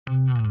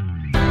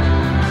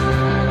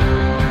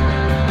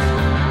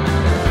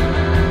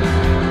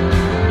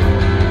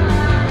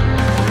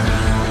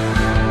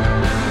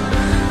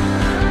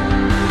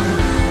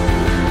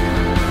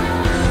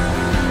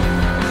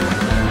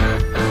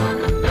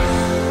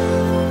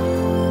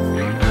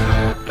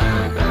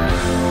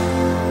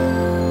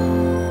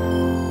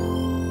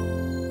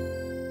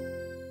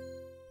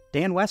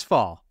Dan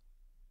Westfall,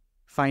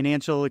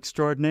 financial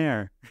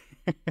extraordinaire.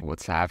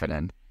 What's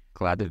happening?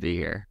 Glad to be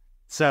here.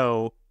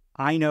 So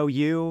I know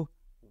you.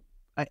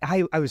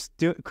 I was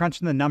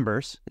crunching the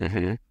numbers.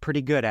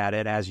 Pretty good at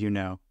it, as you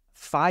know.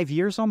 5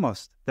 years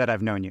almost that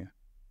I've known you.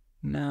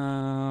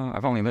 No,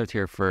 I've only lived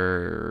here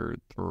for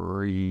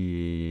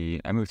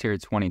 3. I moved here in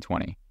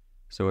 2020,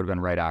 so it would have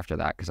been right after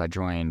that because I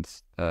joined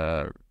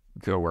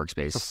Go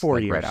Workspace For 4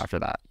 years. right after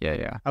that.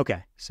 Yeah.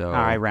 Okay. So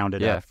I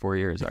rounded yeah, up. 4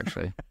 years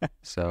actually.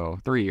 So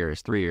 3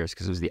 years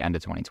because it was the end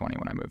of 2020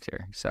 when I moved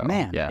here. So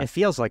Man, yeah, it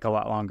feels like a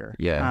lot longer.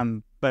 Yeah.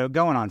 But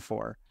going on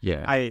 4.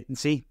 yeah. I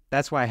see.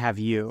 That's why I have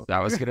you. I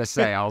was gonna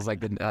say, I was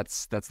like,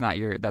 that's not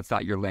your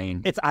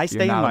lane. I You're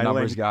stay in not my a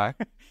numbers lane,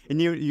 guy.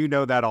 and you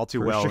know that all too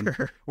For well. sure.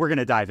 And we're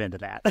gonna dive into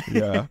that.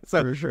 Yeah,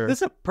 So for sure. this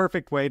is a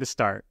perfect way to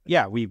start.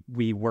 Yeah,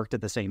 we worked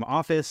at the same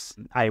office.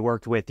 I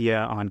worked with you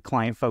on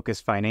Client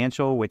Focused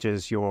Financial, which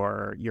is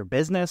your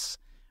business,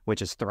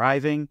 which is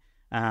thriving.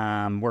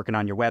 Working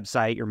on your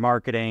website, your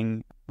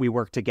marketing. We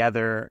worked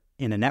together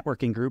in a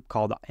networking group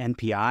called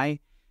NPI,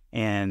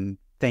 and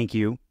thank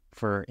you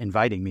for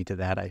inviting me to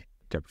that.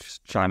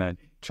 Just trying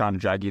to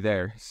drag you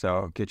there,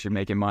 so get you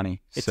making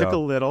money. It took a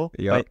little,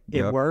 Yep, but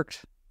it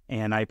worked,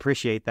 and I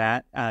appreciate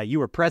that. You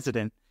were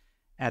president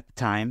at the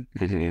time,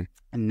 and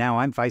now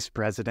I'm vice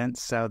president,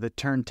 so the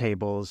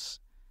turntables...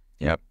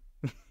 Yep.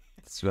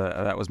 So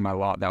that was my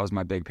lot. That was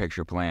my big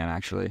picture plan,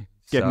 actually.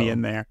 Get me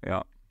in there.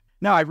 Yeah.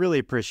 No, I really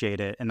appreciate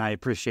it, and I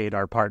appreciate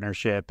our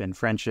partnership and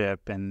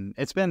friendship, and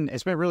it's been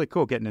really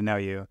cool getting to know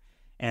you,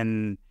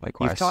 and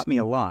Likewise. you've taught me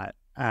a lot.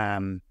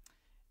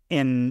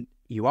 And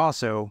you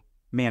also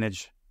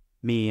manage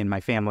me and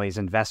my family's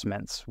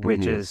investments,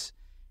 which is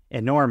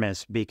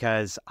enormous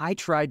because I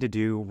tried to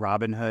do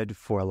Robinhood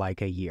for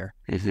like a year.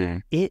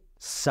 It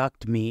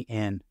sucked me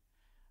in.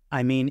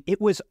 I mean,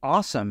 it was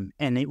awesome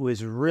and it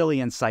was really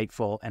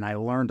insightful and I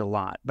learned a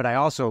lot, but I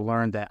also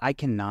learned that I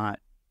cannot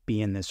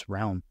be in this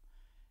realm.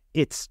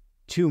 It's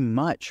too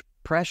much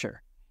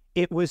pressure.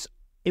 It was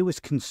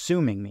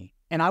consuming me.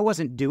 And I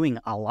wasn't doing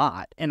a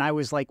lot. And I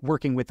was like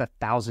working with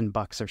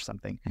 $1,000 or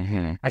something.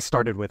 I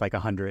started with like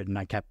 100 and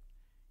I kept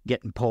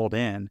getting pulled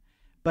in.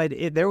 But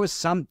there was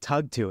some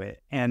tug to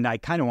it. And I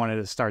kind of wanted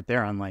to start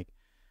there on like,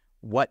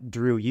 what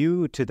drew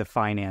you to the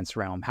finance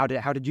realm? How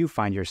did you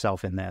find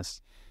yourself in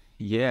this?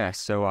 Yeah,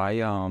 so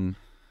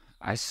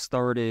I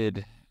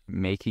started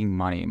making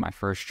money. My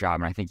first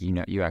job, and I think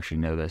you actually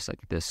know this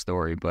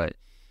story, but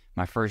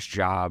my first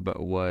job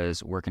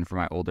was working for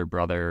my older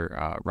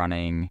brother,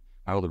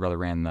 my older brother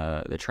ran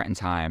the Trenton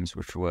Times,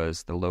 which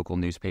was the local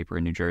newspaper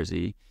in New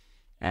Jersey,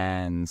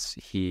 and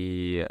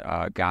he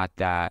got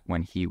that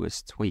when he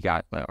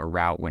got a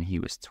route when he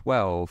was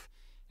 12,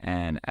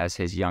 and as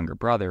his younger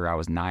brother, I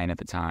was 9 at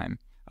the time.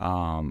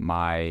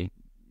 My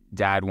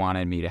dad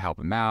wanted me to help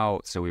him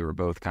out, so we were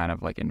both kind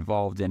of like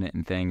involved in it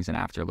and things, and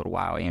after a little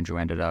while, Andrew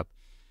ended up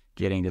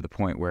getting to the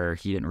point where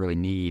he didn't really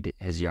need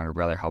his younger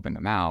brother helping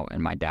him out,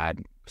 and my dad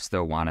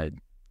still wanted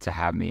to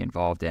have me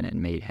involved in it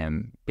and made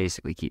him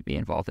basically keep me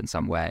involved in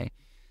some way.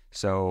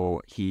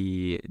 So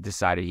he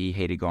decided he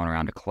hated going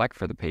around to collect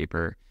for the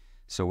paper.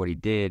 So what he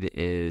did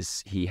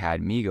is he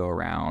had me go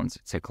around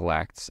to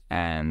collect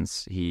and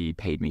he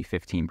paid me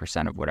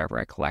 15% of whatever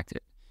I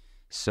collected.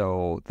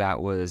 So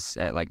that was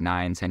at like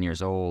 9-10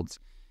 years old,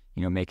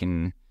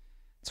 making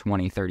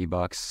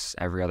 $20-$30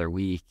 every other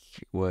week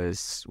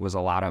was a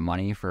lot of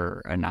money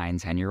for a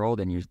 9-10-year-old,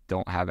 and you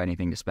don't have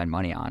anything to spend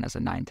money on as a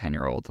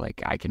 9-10-year-old.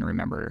 Like I can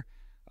remember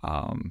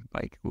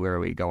like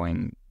literally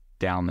going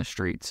down the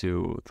street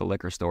to the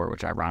liquor store,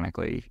 which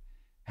ironically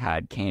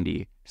had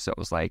candy. So it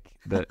was like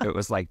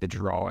the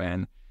draw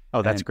in.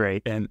 Oh, that's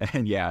great. And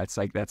yeah, it's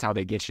like, that's how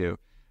they get you,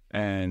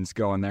 and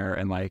going there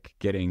and like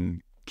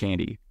getting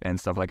candy and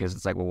stuff like this.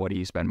 It's like, well, what do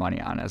you spend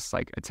money on as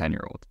like a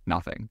 10-year-old?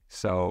 Nothing.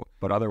 So,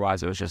 but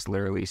otherwise it was just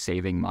literally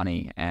saving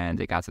money. And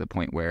it got to the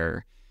point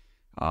where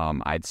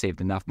I'd saved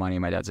enough money.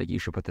 My dad's like, you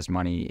should put this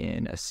money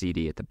in a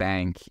CD at the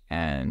bank.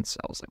 And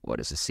I was like,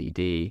 what is a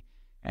CD?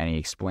 And he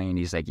explained,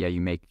 he's like, yeah, you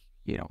make,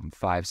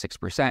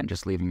 5-6%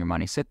 just leaving your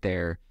money sit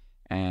there.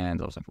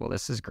 And I was like, well,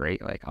 this is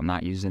great. Like, I'm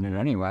not using it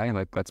anyway.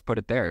 Like, let's put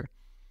it there.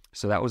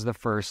 So that was the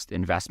first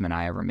investment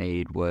I ever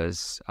made,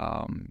 was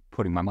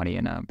putting my money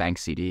in a bank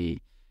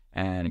CD.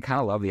 And I kind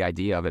of love the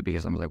idea of it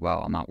because I was like,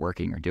 well, I'm not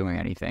working or doing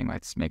anything.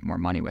 Let's make more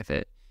money with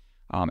it.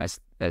 As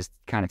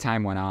kind of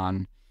time went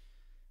on,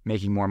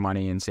 making more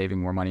money and saving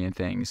more money and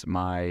things,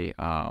 my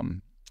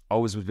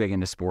always was big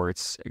into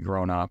sports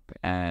growing up,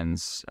 and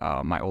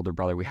my older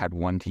brother, we had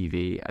one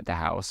TV at the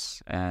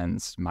house,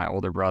 and my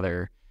older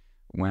brother,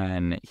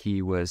 when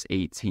he was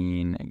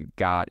 18,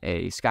 got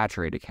a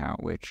Scottrade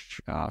account, which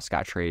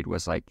Scottrade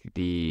was like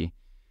the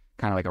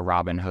kind of like a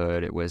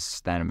Robinhood. It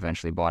was then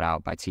eventually bought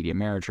out by TD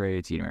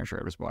Ameritrade. TD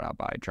Ameritrade was bought out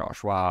by Charles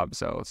Schwab,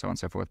 so on and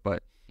so forth.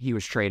 But he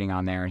was trading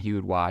on there, and he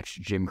would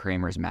watch Jim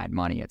Cramer's Mad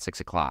Money at 6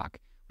 o'clock,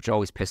 which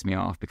always pissed me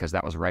off because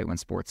that was right when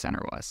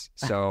SportsCenter was.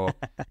 So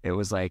it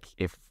was like,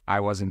 if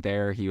I wasn't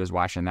there, he was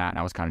watching that, and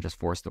I was kind of just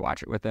forced to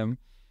watch it with him.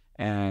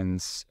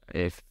 And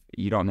if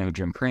you don't know who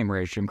Jim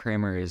Cramer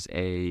is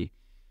a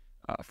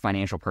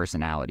financial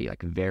personality,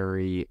 like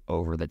very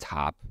over the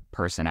top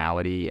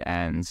personality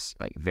and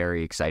like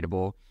very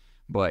excitable.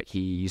 But he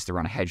used to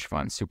run a hedge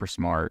fund, super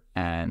smart,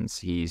 and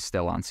he's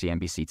still on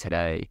CNBC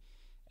today.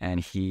 And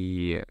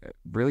he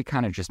really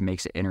kind of just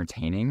makes it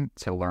entertaining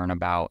to learn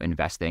about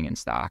investing in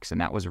stocks.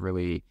 And that was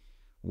really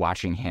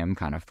watching him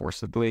kind of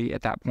forcibly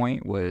at that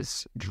point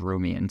drew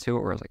me into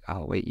it, where I was like,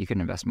 oh, wait, you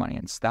can invest money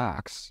in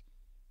stocks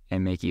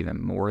and make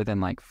even more than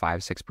like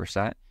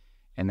 5-6%.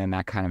 And then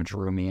that kind of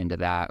drew me into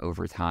that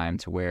over time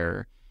to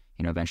where,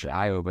 eventually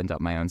I opened up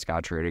my own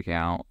Scottrade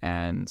account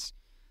and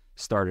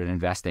started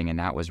investing. And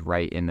that was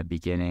right in the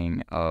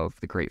beginning of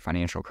the great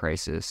financial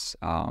crisis.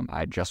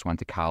 I just went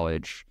to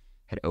college,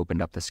 had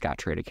opened up the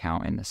Scottrade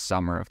account in the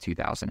summer of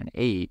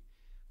 2008,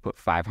 put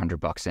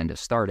 $500 in to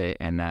start it,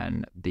 and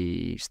then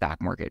the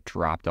stock market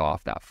dropped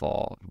off that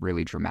fall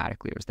really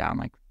dramatically. It was down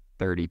like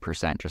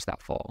 30% just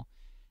that fall.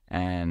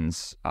 And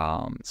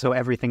so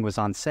everything was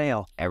on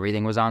sale.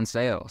 Everything was on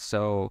sale.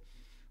 So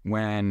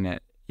when,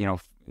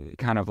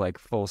 kind of like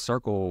full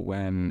circle,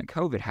 when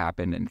COVID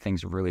happened and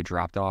things really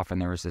dropped off and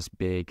there was this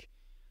big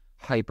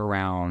hype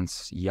around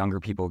younger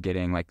people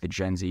getting, like the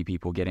Gen Z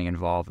people getting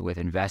involved with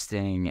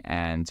investing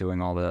and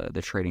doing all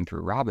the trading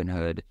through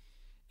Robinhood,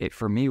 it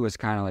for me was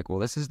kind of like, well,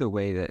 this is the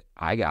way that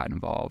I got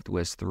involved,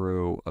 was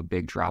through a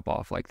big drop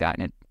off like that.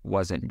 And it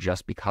wasn't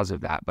just because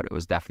of that, but it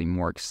was definitely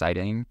more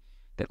exciting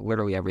that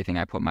literally everything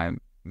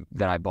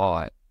that I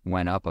bought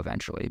went up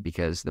eventually,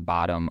 because the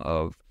bottom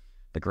of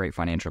the great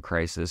financial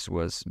crisis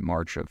was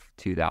March of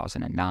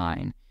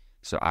 2009.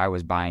 So I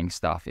was buying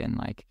stuff in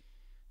like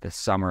the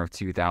summer of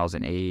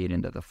 2008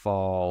 into the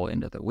fall,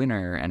 into the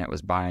winter, and it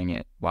was buying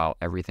it while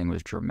everything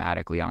was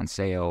dramatically on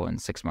sale.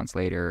 And 6 months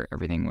later,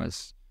 everything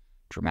was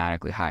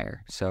dramatically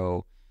higher.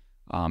 So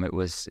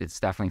it's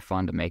definitely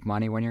fun to make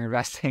money when you're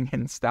investing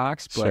in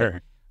stocks, but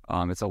Sure.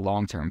 It's a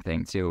long-term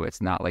thing too.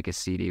 It's not like a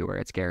CD where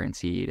it's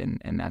guaranteed,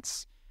 and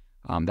that's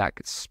that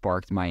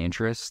sparked my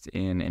interest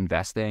in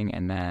investing.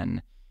 And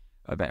then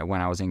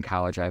when I was in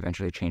college, I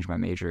eventually changed my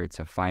major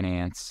to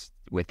finance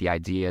with the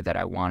idea that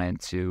I wanted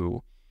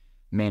to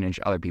manage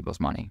other people's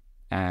money.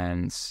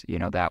 And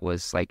that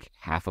was like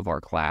half of our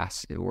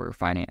class were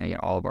finance.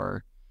 All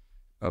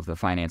of the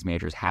finance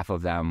majors, half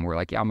of them were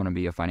like, yeah, I'm going to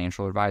be a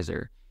financial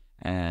advisor.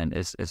 And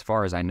as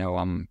far as I know,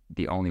 I'm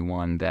the only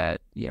one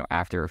that,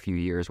 after a few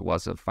years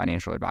was a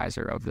financial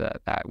advisor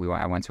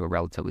I went to a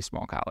relatively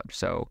small college.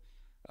 So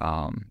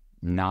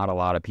not a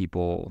lot of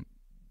people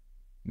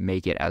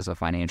make it as a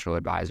financial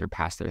advisor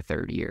past their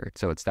third year.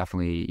 So it's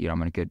definitely,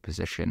 I'm in a good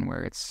position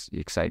where it's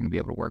exciting to be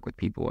able to work with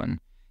people and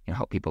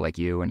help people like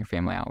you and your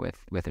family out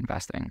with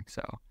investing.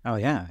 So. Oh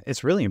yeah,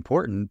 it's really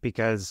important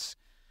because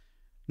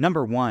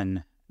number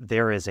one,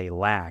 there is a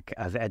lack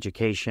of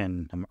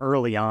education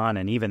early on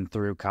and even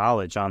through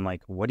college on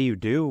like, what do you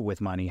do with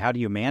money? How do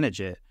you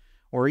manage it?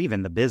 Or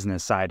even the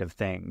business side of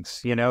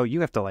things. You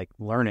have to like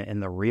learn it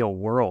in the real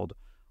world,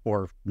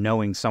 or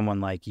knowing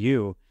someone like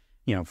you.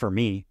 For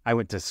me, I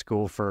went to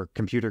school for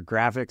computer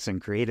graphics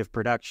and creative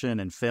production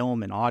and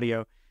film and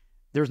audio.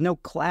 There's no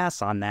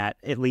class on that,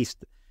 at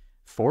least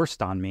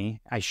forced on me.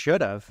 I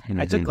should have.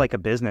 I took like a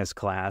business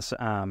class,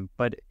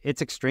 but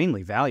it's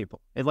extremely valuable.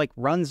 It like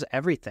runs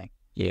everything.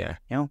 Yeah.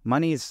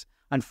 Money's,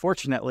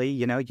 unfortunately,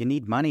 you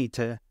need money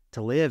to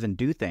live and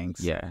do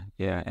things. Yeah.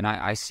 Yeah. And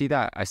I see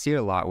that. I see it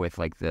a lot with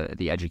like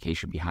the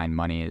education behind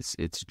money. It's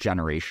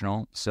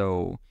generational.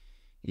 So,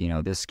 you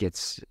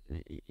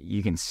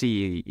can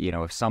see,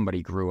 if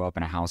somebody grew up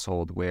in a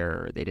household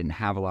where they didn't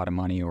have a lot of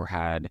money or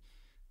had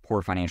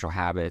poor financial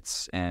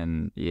habits,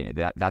 and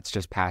that's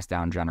just passed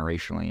down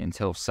generationally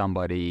until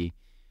somebody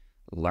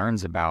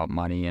learns about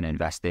money and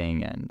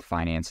investing and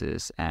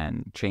finances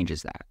and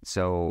changes that.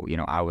 So,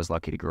 I was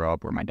lucky to grow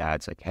up where my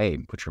dad's like, hey,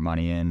 put your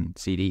money in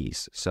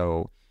CDs.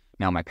 So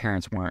now my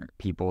parents weren't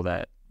people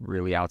that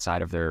really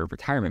outside of their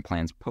retirement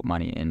plans put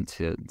money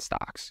into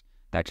stocks.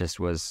 That just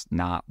was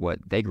not what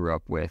they grew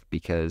up with,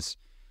 because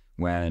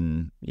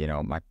when,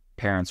 my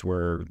parents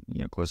were,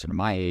 closer to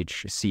my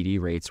age, CD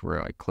rates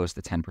were like close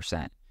to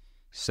 10%.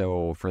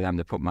 So for them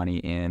to put money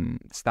in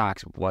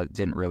stocks,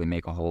 didn't really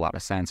make a whole lot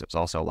of sense. It was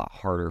also a lot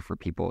harder for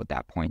people at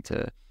that point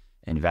to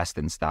invest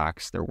in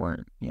stocks. There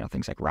weren't,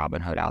 things like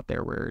Robinhood out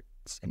there where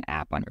it's an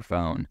app on your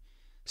phone.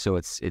 So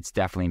it's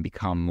definitely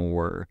become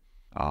more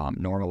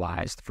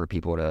normalized for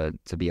people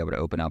to be able to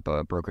open up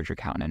a brokerage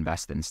account and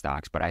invest in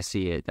stocks. But I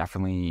see it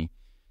definitely,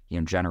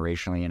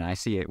 generationally, and I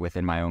see it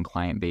within my own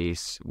client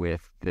base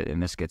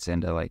and this gets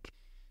into like,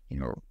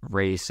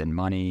 race and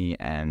money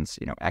and,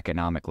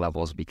 economic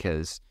levels,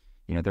 because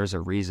there's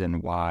a reason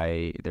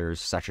why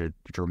there's such a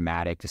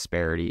dramatic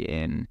disparity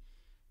in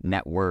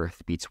net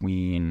worth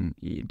between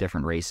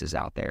different races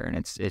out there. And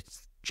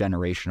it's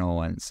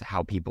generational, and it's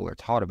how people are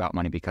taught about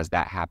money, because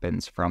that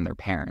happens from their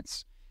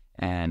parents.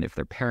 And if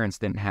their parents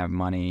didn't have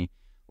money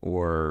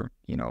or,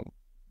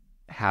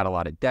 had a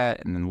lot of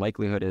debt, and then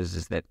likelihood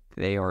is that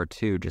they are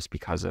too, just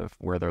because of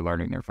where they're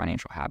learning their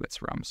financial habits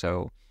from.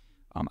 So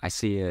I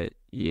see it,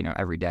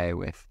 every day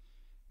with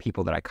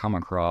people that I come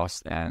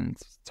across and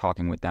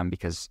talking with them,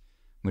 because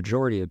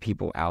majority of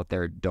people out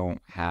there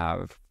don't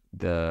have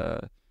the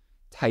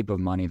type of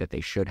money that they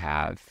should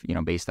have,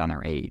 based on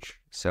their age.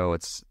 So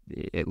it's,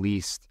 at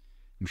least,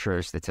 I'm sure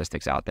there's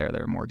statistics out there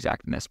that are more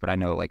exact than this, but I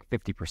know like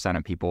 50%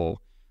 of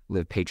people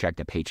live paycheck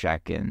to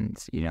paycheck, and,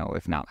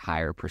 if not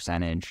higher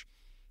percentage,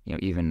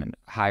 even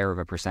higher of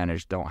a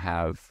percentage don't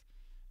have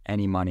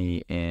any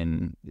money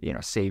in,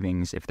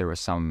 savings if there was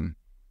some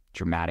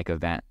dramatic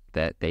event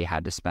that they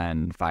had to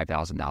spend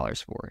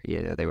 $5,000 for.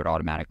 They would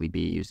automatically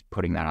be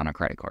putting that on a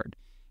credit card.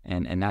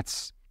 And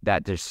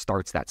that just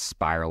starts that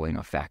spiraling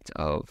effect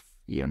of,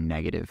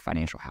 negative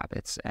financial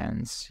habits,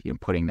 and,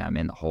 putting them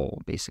in the hole,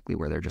 basically,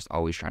 where they're just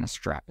always trying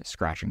to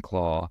scratch and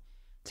claw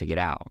to get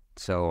out.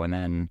 So, and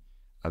then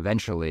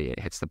eventually it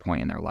hits the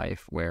point in their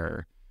life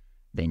where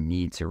they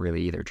need to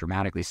really either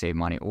dramatically save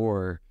money,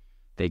 or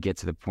they get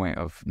to the point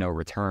of no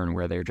return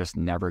where they're just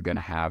never going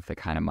to have the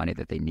kind of money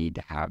that they need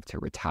to have to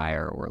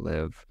retire or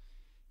live,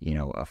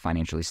 a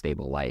financially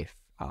stable life.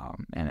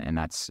 And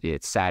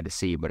it's sad to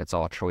see, but it's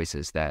all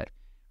choices that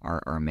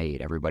are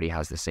made. Everybody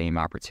has the same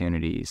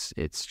opportunities.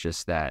 It's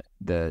just that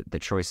the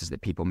choices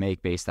that people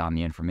make based on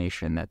the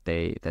information that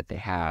they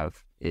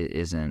have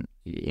isn't,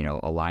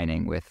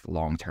 aligning with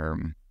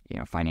long-term,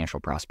 financial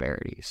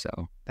prosperity.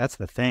 So that's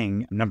the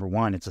thing. Number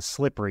one, it's a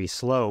slippery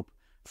slope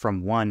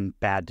from one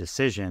bad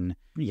decision,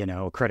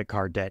 credit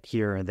card debt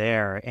here or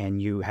there,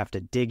 and you have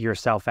to dig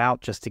yourself out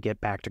just to get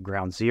back to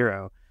ground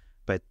zero.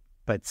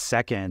 But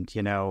second,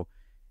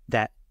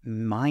 that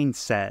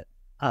mindset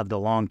of the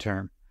long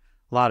term.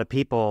 A lot of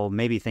people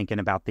may be thinking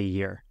about the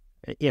year,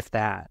 if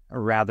that,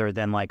 rather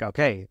than like,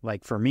 okay,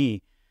 like for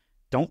me,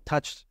 don't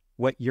touch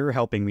what you're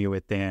helping me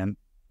with, Dan,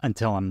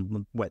 until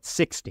I'm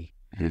 60,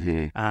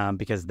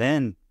 because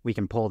then we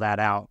can pull that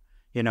out,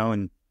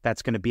 and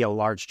that's going to be a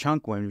large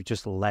chunk when we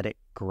just let it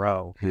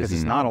grow, because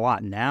it's not a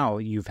lot now.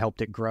 You've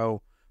helped it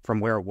grow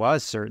from where it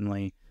was,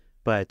 certainly,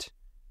 but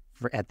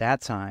at that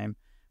time.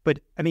 But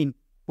I mean,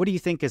 what do you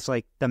think is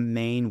like the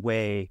main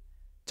way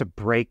to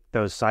break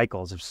those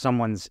cycles? If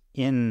someone's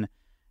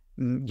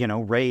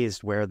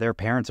raised where their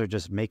parents are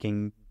just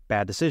making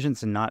bad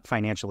decisions and not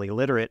financially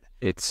literate.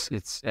 It's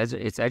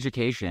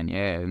education.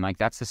 Yeah. And like,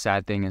 that's the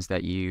sad thing, is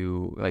that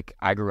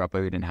I grew up,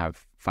 I didn't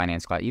have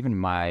finance class. Even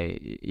my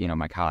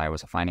college, I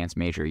was a finance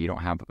major. You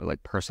don't have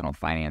like personal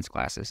finance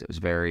classes. It was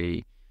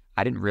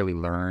I didn't really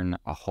learn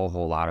a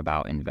whole lot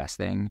about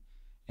investing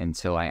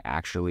until I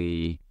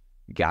actually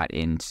got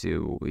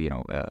into,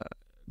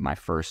 my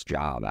first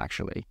job,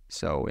 actually.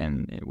 So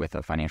with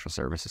a financial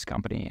services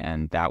company.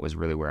 And that was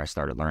really where I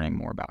started learning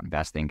more about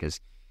investing,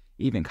 because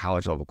even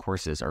college level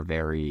courses are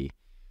very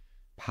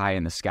pie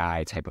in the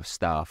sky type of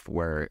stuff,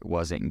 where it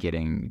wasn't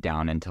getting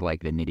down into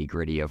like the nitty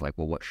gritty of like,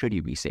 well, what should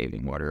you be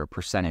saving? What are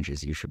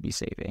percentages you should be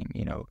saving?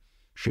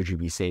 Should you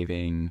be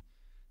saving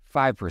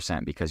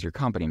 5% because your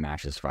company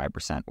matches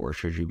 5%, or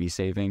should you be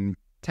saving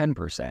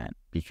 10%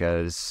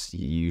 because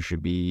you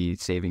should be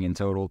saving in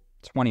total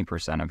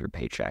 20% of your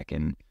paycheck?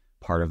 And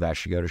part of that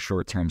should go to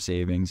short-term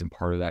savings, and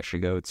part of that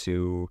should go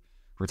to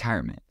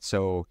retirement.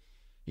 So,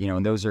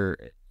 and those are,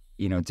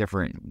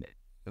 different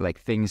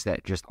like things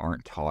that just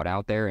aren't taught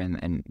out there,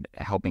 and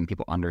helping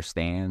people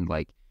understand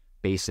like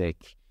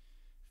basic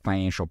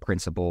financial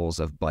principles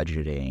of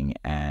budgeting,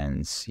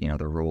 and,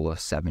 the rule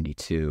of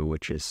 72,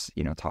 which is,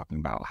 talking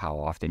about how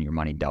often your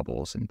money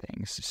doubles and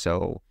things.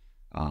 So,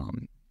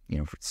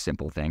 for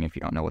simple thing, if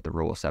you don't know what the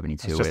rule of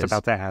 72 is. Just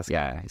about to ask.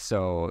 Yeah.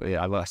 So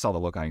I saw the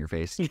look on your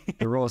face.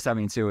 The rule of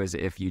 72 is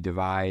if you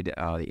divide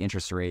the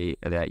interest rate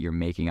that you're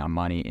making on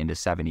money into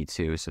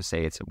 72. So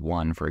say it's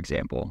 1, for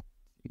example.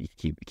 You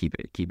keep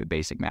it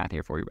basic math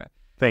here for you.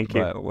 Thank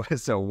you.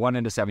 So 1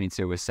 into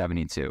 72 is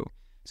 72.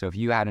 So if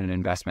you had an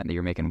investment that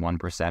you're making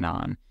 1%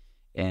 on,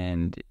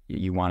 and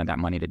you wanted that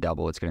money to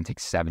double, it's going to take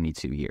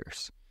 72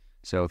 years.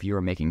 So if you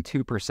were making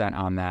 2%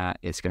 on that,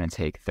 it's going to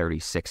take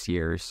 36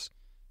 years.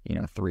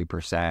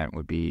 3%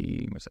 would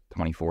be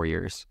 24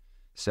 years.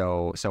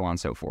 So on and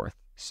so forth.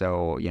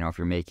 So, if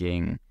you're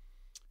making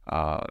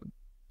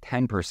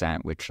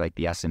 10%, which like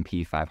the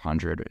S&P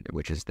 500,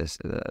 which is this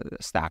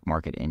stock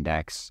market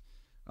index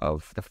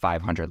of the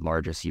 500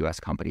 largest U.S.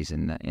 companies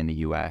in the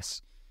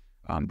U.S.,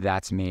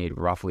 that's made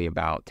roughly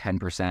about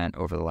 10%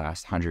 over the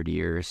last 100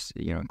 years,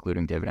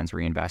 including dividends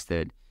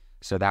reinvested.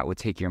 So that would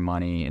take your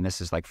money, and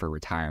this is like for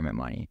retirement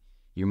money.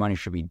 Your money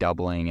should be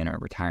doubling in a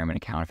retirement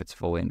account if it's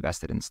fully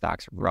invested in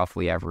stocks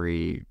roughly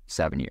every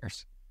 7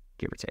 years,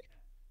 give or take.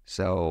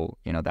 So,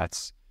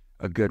 that's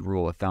a good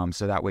rule of thumb.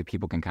 So that way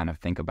people can kind of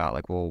think about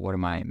like, well, what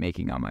am I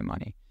making on my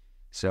money?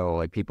 So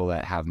like people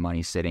that have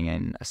money sitting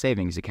in a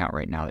savings account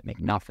right now that make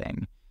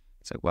nothing,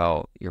 it's like,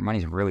 well, your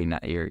money's really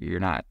not, you're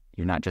not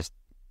just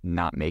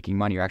not making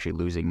money, you're actually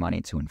losing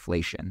money to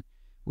inflation,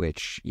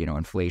 which,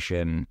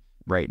 inflation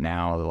right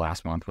now, the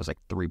last month was like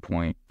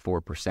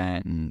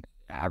 3.4%, and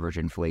average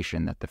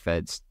inflation that the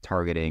Fed's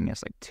targeting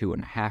is like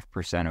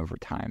 2.5% over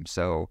time.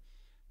 So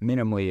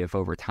minimally, if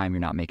over time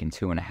you're not making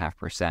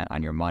 2.5%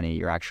 on your money,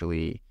 you're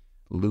actually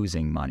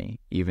losing money,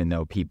 even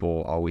though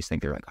people always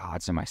think they're like, oh,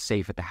 it's in my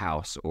safe at the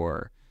house,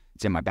 or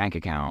it's in my bank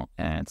account.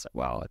 And it's like,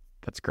 well,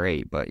 that's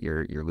great, but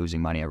you're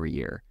losing money every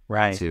year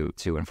Right.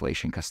 to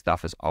inflation, because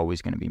stuff is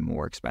always going to be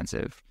more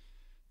expensive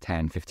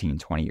 10, 15,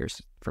 20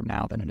 years from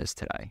now than it is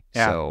today.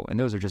 Yeah. So, and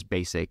those are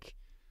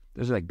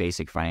like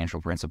basic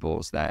financial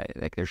principles that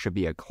like there should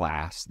be a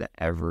class that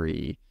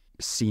every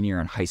senior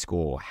in high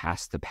school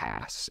has to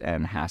pass,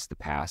 and has to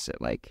pass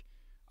at like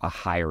a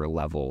higher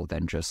level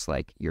than just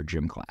like your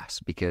gym class,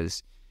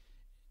 because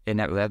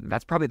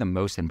that's probably the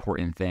most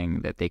important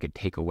thing that they could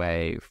take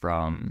away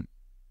from,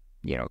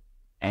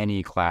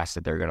 any class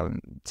that they're going to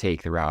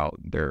take throughout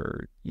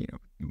their,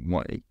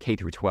 K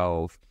through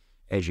 12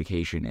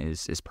 education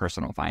is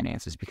personal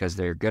finances, because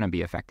they're going to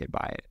be affected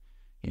by it.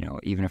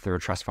 Even if they're a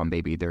trust fund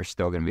baby, they're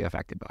still going to be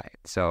affected by it.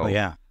 So,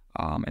 yeah.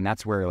 And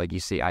that's where like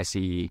I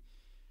see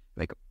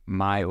like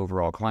my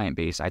overall client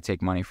base, I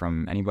take money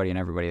from anybody and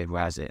everybody who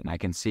has it. And I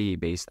can see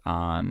based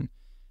on,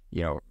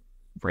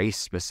 race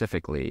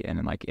specifically,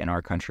 and like in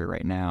our country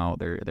right now,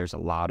 there's a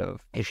lot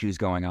of issues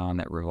going on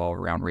that revolve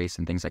around race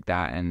and things like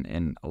that,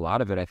 and a lot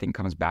of it I think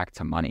comes back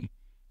to money,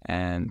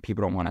 and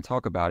people don't want to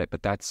talk about it,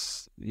 but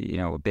that's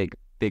a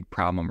big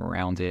problem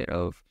around it,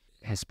 of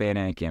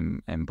Hispanic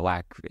and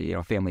Black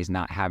families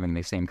not having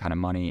the same kind of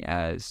money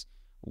as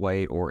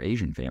white or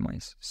Asian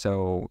families.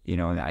 So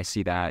I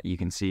see that. You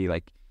can see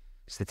like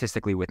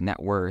statistically with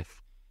net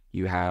worth,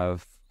 you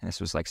have, and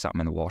this was like something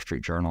in the Wall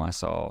Street Journal I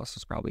saw, this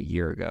was probably a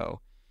year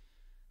ago,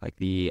 like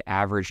the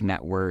average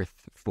net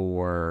worth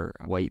for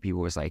white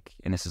people was like,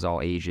 and this is all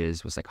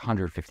ages, was like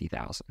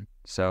 150,000.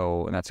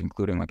 So, and that's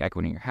including like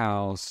equity in your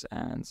house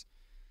and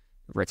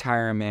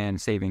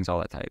retirement, savings, all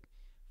that type.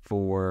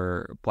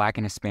 For Black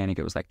and Hispanic,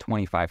 it was like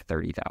 25,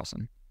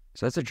 30,000.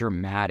 So that's a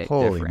dramatic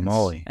Holy difference.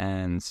 moly.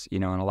 And,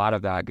 and a lot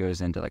of that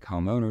goes into like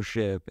home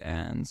ownership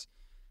and,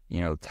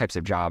 types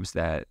of jobs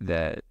that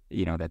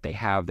they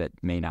have that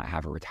may not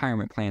have a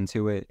retirement plan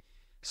to it.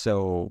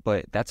 So,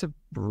 but that's a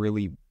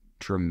really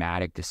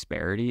dramatic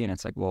disparity. And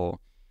it's like,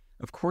 well,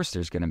 of course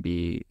there's going to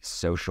be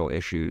social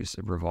issues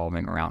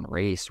revolving around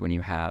race when you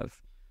have,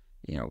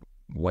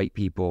 white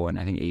people, and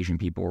I think Asian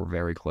people were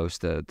very close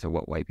to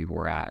what white people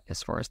were at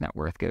as far as net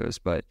worth goes.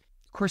 But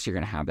of course you're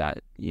going to have that,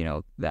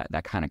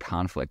 that kind of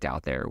conflict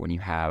out there when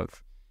you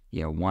have,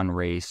 one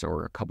race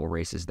or a couple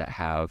races that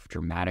have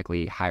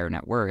dramatically higher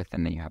net worth,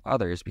 and then you have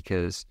others,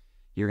 because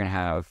you're going to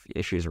have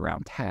issues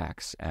around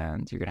tax,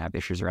 and you're going to have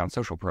issues around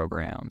social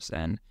programs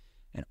and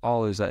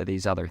all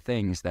these other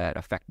things that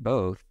affect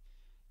both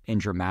in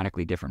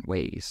dramatically different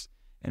ways.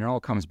 And it all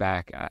comes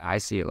back, I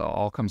see it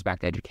all comes back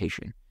to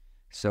education.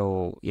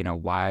 So,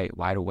 why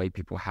do white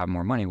people have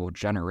more money? Well,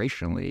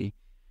 generationally,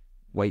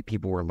 white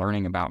people were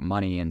learning about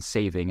money and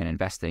saving and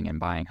investing and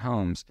buying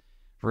homes,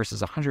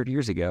 versus 100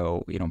 years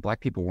ago, Black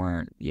people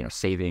weren't,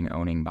 saving,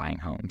 owning, buying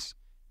homes.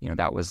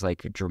 That was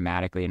like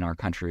dramatically in our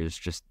country is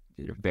just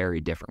a very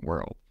different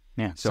world.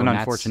 Yeah, it's an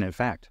unfortunate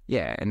fact.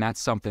 Yeah, and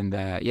that's something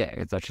that,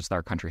 that's just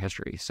our country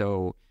history.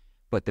 So,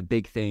 but the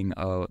big thing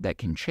that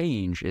can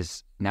change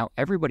is now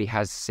everybody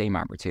has the same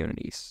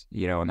opportunities,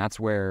 and that's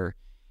where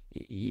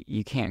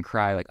you can't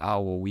cry like, oh,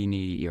 well, we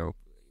need,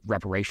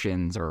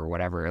 reparations or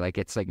whatever. Like,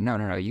 it's like,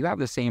 no, you have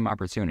the same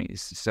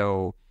opportunities.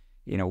 So,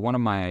 one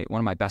of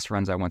my best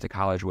friends I went to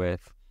college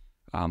with,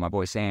 my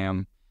boy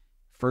Sam,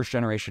 first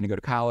generation to go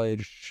to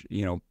college,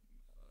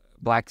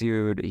 Black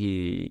dude,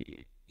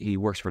 he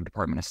works for the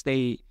Department of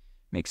State,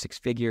 makes 6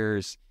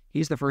 figures.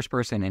 He's the first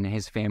person in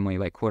his family,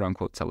 like, quote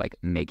unquote, to like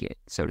make it,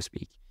 so to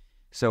speak.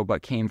 So,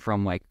 but came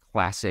from like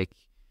classic,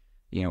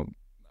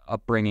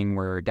 upbringing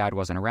where dad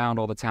wasn't around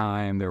all the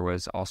time. There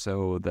was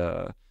also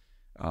the,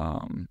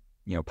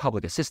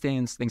 public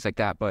assistance, things like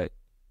that. But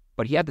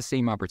he had the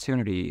same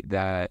opportunity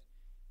that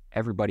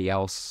everybody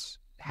else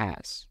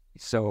has.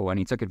 So, and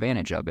he took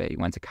advantage of it. He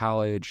went to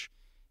college,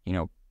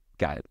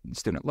 got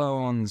student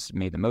loans,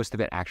 made the most of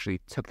it, actually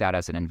took that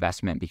as an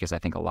investment, because I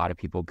think a lot of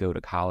people go to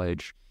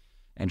college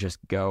and just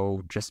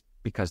go just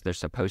because they're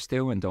supposed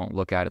to, and don't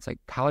look at it. It's like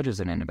college is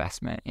an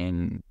investment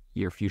in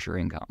your future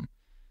income.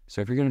 So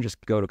if you're going to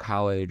just go to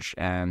college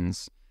and,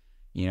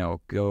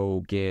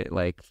 go get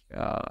like,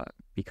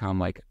 become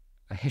like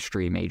a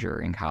history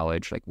major in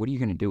college, like, what are you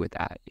going to do with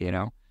that,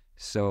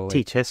 So like,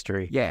 teach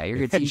history. Yeah, you're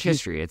going to teach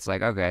history. It's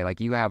like, okay,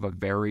 like you have a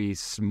very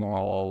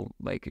small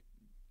like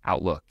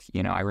outlook.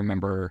 I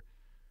remember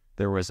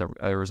there was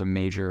a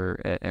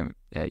major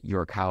at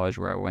your college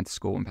where I went to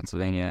school in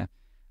Pennsylvania,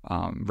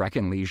 Rec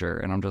and Leisure,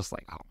 and I'm just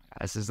like, oh,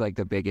 this is like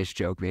the biggest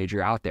joke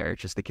major out there.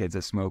 It's just the kids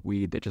that smoke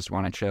weed that just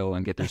want to chill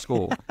and get their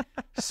school.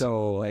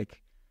 So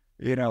like,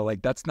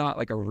 like that's not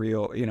like a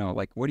real,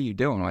 like what are you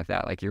doing with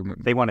that? Like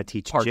they want to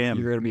teach gym.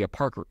 You're gonna be a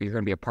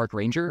park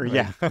ranger.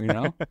 Like,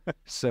 yeah.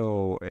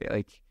 So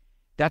like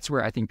that's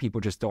where I think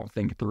people just don't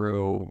think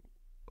through,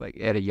 like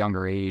at a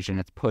younger age, and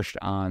it's pushed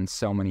on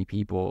so many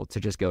people to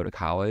just go to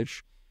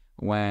college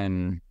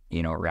when,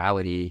 in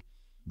reality,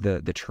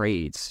 the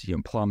trades,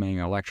 plumbing,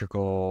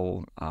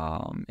 electrical,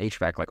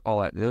 HVAC, like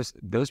all that,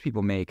 those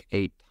people make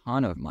a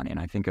ton of money. And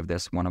I think of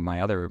this, one of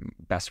my other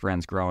best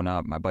friends growing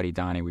up, my buddy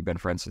Donnie, we've been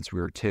friends since we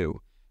were 2,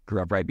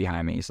 grew up right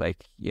behind me. He's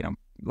like,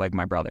 like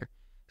my brother.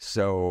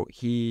 So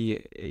he's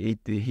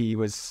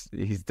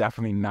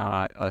definitely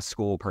not a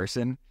school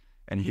person,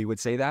 and he would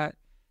say that.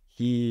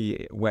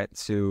 He went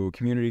to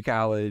community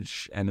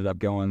college, ended up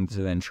going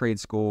to then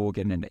trade school,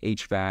 getting into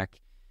HVAC.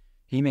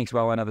 He makes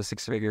well into the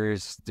six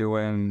figures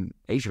doing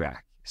HVAC.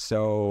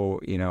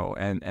 So,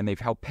 and they've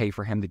helped pay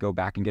for him to go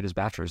back and get his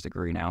bachelor's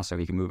degree now so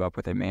he can move up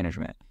within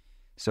management.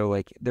 So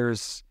like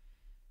there's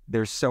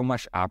so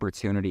much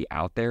opportunity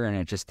out there, and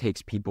it just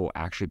takes people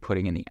actually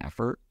putting in the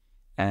effort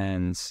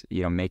and,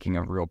 making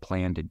a real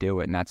plan to do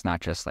it. And that's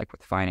not just like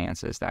with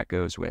finances, that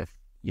goes with,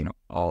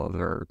 all of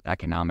their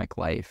economic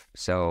life.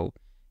 So,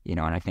 and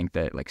I think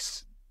that like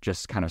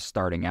just kind of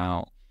starting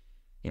out,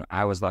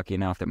 I was lucky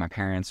enough that my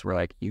parents were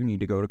like, you need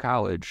to go to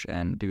college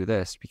and do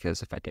this,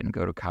 because if I didn't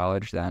go to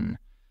college, then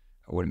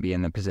I wouldn't be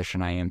in the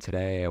position I am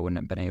today. I wouldn't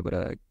have been able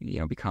to,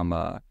 become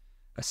a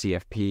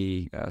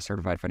CFP, a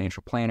certified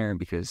financial planner,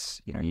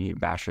 because, you need a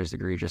bachelor's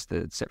degree just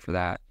to sit for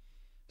that.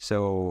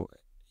 So,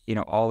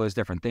 all those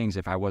different things,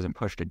 if I wasn't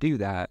pushed to do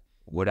that,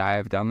 would I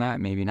have done that?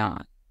 Maybe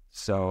not.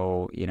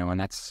 So, and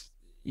that's,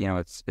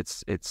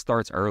 it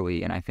starts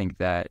early. And I think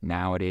that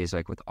nowadays,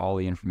 like with all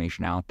the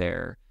information out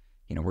there,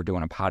 we're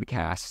doing a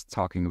podcast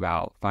talking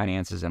about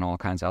finances and all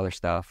kinds of other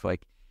stuff.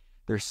 Like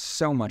there's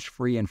so much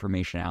free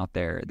information out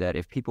there that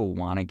if people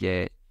want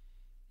to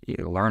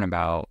learn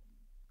about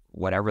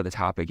whatever the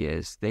topic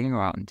is, they can go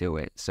out and do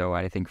it. So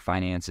I think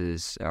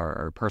finances,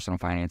 or personal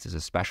finances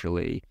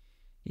especially,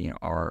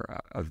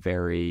 are a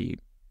very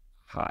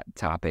hot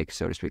topic,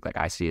 so to speak. Like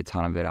I see a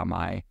ton of it on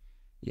my,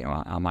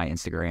 on my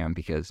Instagram,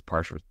 because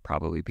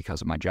probably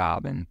because of my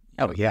job, and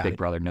Big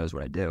Brother knows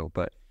what I do.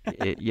 But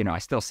I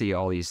still see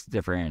all these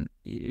different,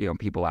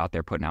 people out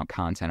there putting out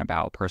content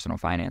about personal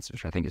finance,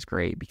 which I think is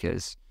great,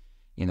 because,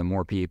 the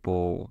more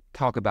people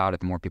talk about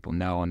it, the more people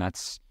know. And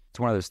it's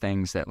one of those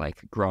things that,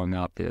 like, growing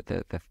up,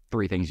 the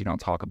three things you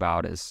don't talk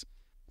about is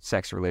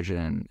sex,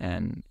 religion,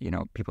 and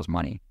people's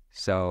money.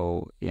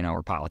 So,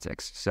 or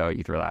politics. So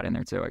you throw that in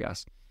there too, I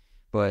guess.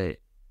 But,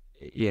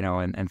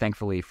 and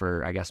thankfully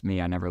for, I guess, me,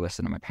 I never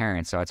listened to my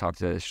parents. So I talk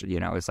to,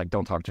 it's like,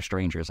 don't talk to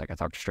strangers. Like I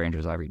talk to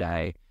strangers every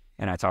day,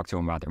 and I talk to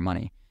them about their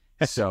money.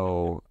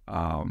 So,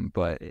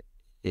 but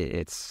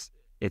it's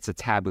a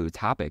taboo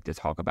topic to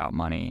talk about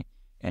money,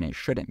 and it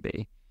shouldn't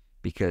be,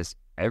 because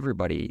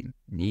everybody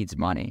needs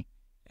money,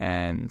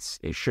 and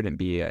it shouldn't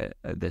be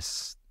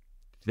this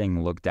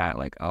thing looked at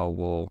like, oh,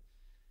 well,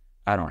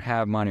 I don't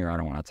have money, or I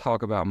don't want to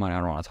talk about money. I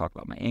don't want to talk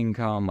about my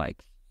income.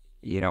 Like,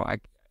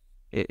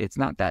 it's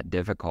not that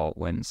difficult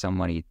when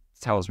somebody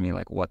tells me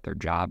like what their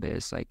job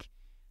is, like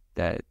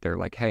that they're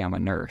like, hey, I'm a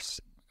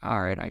nurse.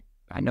 All right,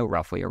 I know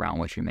roughly around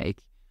what you make.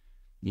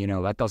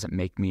 That doesn't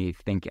make me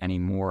think any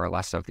more or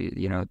less of the,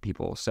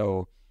 people.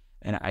 So,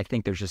 and I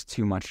think there's just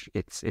too much,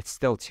 it's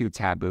still too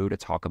taboo to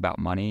talk about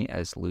money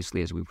as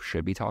loosely as we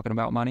should be talking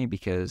about money,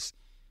 because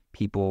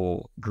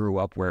people grew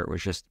up where it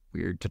was just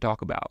weird to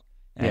talk about.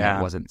 And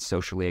it wasn't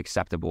socially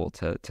acceptable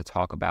to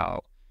talk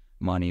about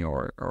money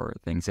or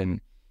things. And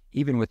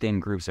even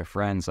within groups of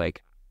friends,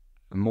 like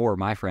more of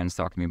my friends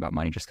talk to me about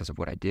money just because of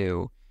what I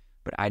do.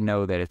 But I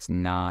know that it's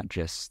not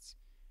just,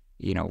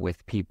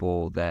 with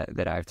people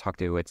that I've talked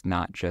to, it's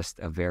not just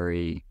a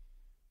very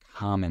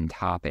common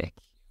topic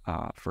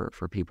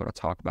for people to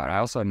talk about. I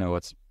also know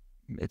it's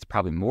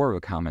probably more of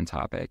a common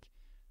topic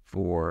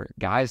for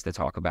guys to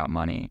talk about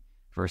money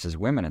versus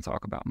women to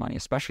talk about money,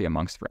 especially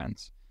amongst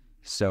friends.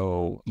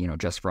 So,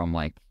 just from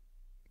like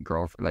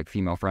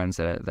female friends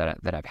that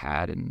I've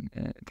had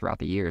and throughout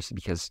the years,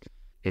 because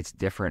it's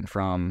different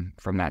from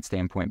that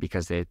standpoint,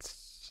 because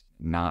it's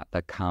not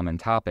the common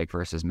topic,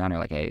 versus men are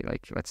like, hey,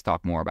 like, let's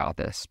talk more about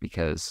this,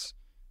 because,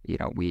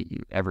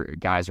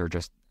 guys are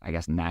just, I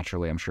guess,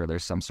 naturally, I'm sure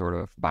there's some sort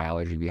of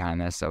biology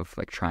behind this of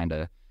like trying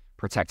to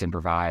protect and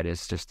provide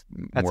is just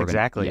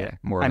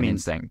more of an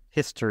instinct.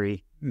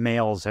 History,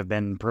 males have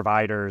been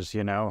providers,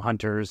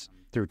 hunters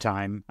through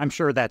time. I'm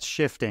sure that's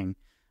shifting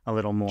a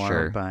little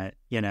more, but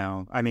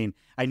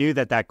I knew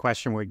that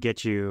question would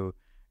get you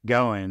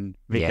going,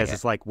 because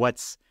it's like,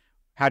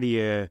 how do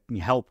you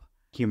help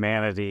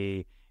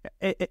humanity?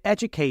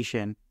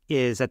 Education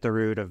is at the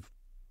root of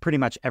pretty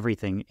much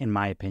everything, in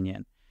my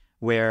opinion,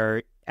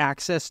 where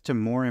access to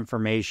more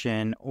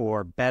information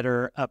or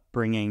better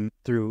upbringing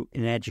through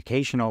an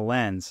educational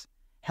lens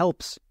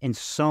helps in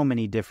so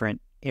many different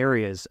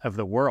areas of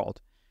the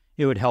world.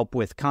 It would help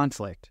with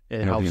conflict.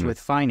 It helps with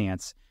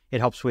finance.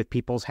 It helps with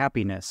people's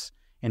happiness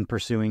in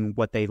pursuing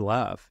what they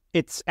love.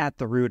 It's at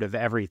the root of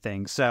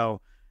everything. So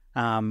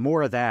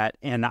more of that.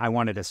 And I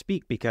wanted to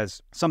speak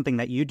because something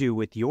that you do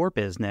with your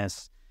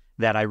business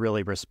that I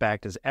really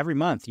respect is every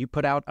month you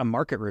put out a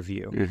market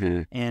review,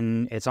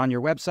 and it's on your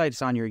website,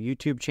 it's on your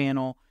YouTube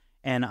channel.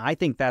 And I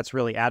think that's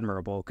really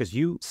admirable, because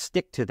you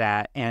stick to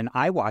that. And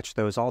I watch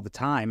those all the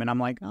time, and I'm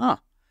like,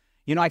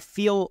 I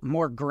feel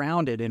more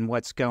grounded in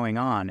what's going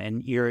on,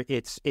 and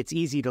it's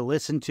easy to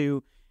listen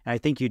to. And I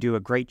think you do a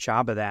great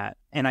job of that.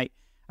 And I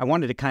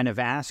wanted to kind of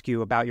ask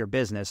you about your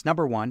business.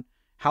 Number one,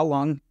 how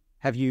long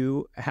have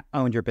you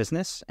owned your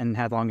business, and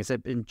how long has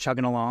it been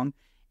chugging along?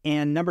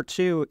 And number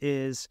two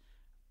is,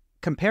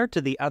 compared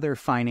to the other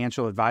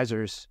financial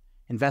advisors,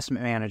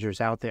 investment managers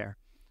out there,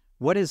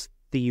 what is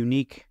the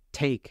unique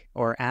take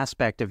or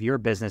aspect of your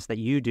business that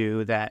you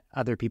do that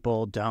other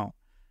people don't?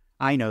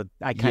 I kind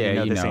of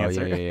know this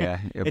answer. Yeah.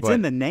 It's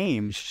in the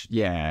name.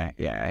 Yeah,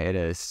 it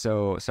is.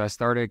 So I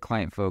started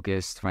Client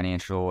Focused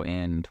Financial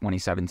in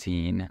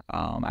 2017.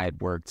 I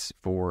had worked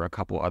for a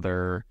couple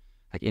other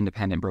like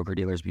independent broker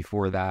dealers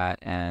before that,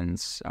 and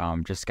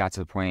just got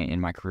to the point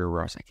in my career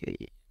where I was like,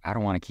 hey, I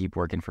don't want to keep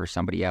working for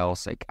somebody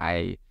else. Like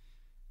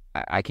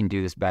I can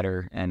do this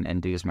better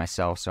and do this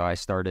myself. So I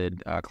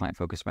started Client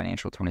Focused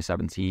Financial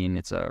 2017.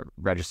 It's a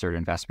registered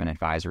investment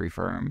advisory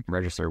firm,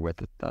 registered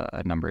with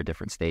a number of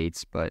different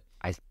states. But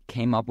I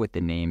came up with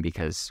the name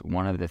because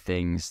one of the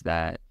things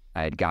that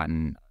I had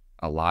gotten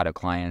a lot of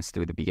clients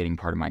through the beginning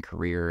part of my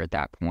career at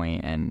that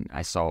point, and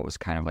I saw it was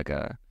kind of like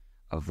a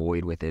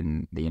void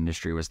within the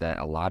industry, was that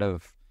a lot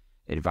of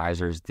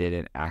advisors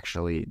didn't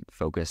actually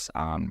focus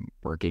on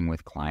working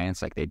with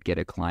clients. Like they'd get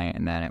a client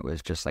and then it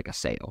was just like a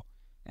sale.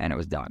 And it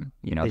was done.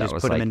 They that just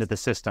was put like, them into the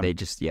system. They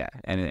just,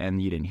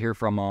 and you didn't hear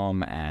from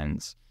them,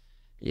 and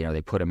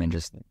they put them in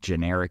just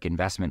generic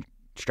investment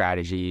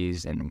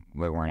strategies, and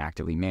they weren't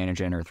actively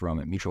managing or throw them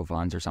at mutual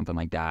funds or something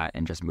like that,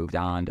 and just moved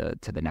on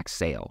to the next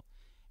sale.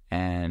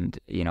 And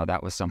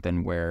that was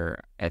something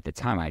where at the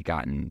time I'd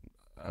gotten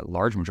a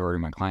large majority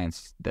of my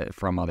clients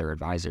from other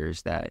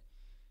advisors that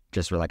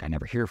just were like, I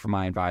never hear from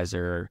my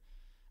advisor.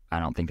 I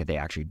don't think that they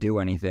actually do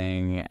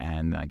anything.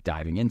 And like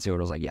diving into it, I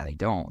was like, yeah, they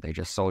don't. They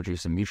just sold you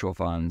some mutual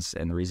funds.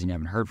 And the reason you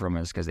haven't heard from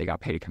them is because they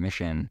got paid a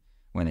commission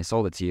when they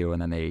sold it to you.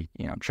 And then they,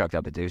 chucked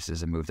up the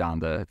deuces and moved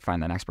on to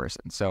find the next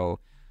person. So,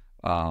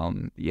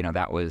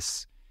 that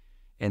was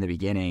in the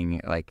beginning,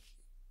 like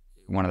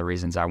one of the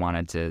reasons I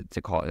wanted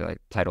to call it,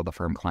 like title the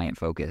firm Client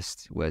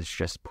Focused, was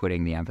just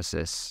putting the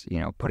emphasis,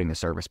 putting the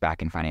service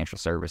back in financial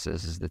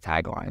services is the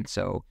tagline.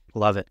 So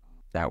love it.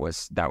 That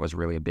was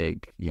really a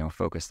big,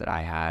 focus that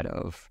I had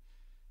of,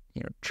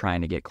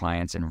 trying to get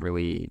clients and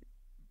really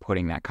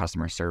putting that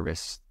customer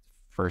service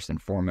first and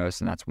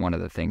foremost. And that's one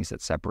of the things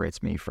that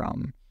separates me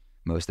from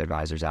most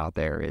advisors out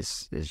there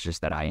is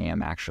just that I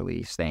am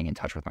actually staying in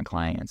touch with my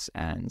clients.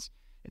 And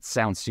it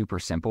sounds super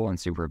simple and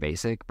super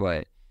basic,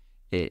 but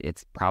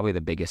it's probably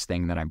the biggest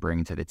thing that I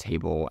bring to the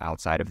table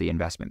outside of the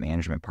investment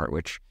management part,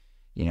 which,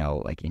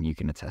 and you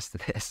can attest to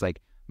this, like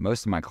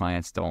most of my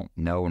clients don't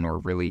know nor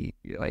really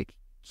like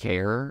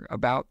care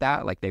about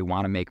that. Like they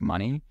want to make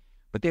money,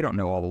 but they don't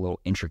know all the little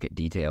intricate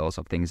details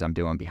of things I'm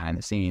doing behind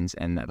the scenes,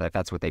 and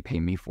that's what they pay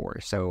me for.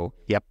 So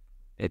yep,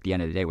 at the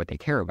end of the day, what they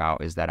care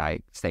about is that I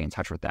stay in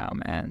touch with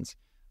them and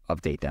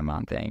update them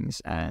on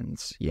things and,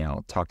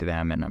 talk to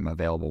them, and I'm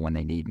available when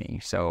they need me.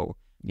 So,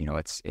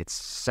 it's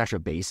such a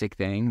basic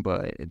thing,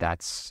 but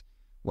that's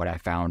what I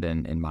found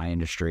in my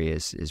industry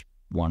is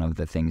one of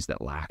the things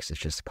that lacks. It's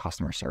just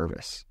customer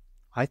service.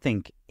 I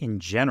think in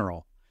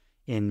general,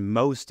 in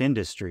most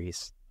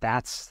industries,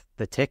 that's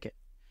the ticket.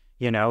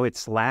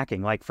 It's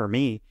lacking. Like for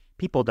me,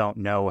 people don't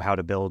know how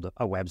to build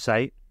a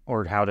website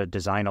or how to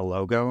design a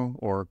logo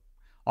or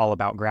all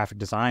about graphic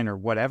design or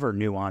whatever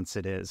nuance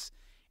it is.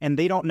 And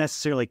they don't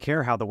necessarily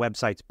care how the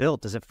website's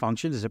built. Does it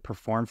function? Does it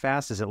perform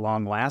fast? Is it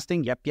long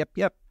lasting?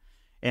 Yep.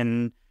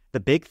 And the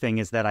big thing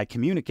is that I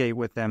communicate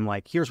with them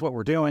like, here's what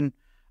we're doing.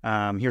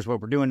 Here's what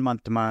we're doing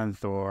month to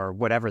month or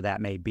whatever that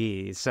may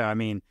be. So, I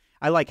mean,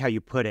 I like how you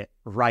put it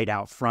right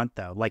out front,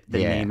 though, like the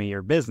name of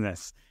your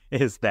business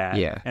is that.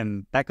 Yeah.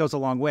 And that goes a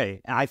long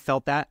way. I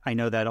felt that. I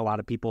know that a lot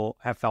of people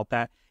have felt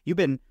that. You've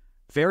been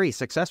very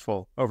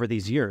successful over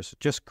these years,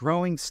 just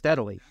growing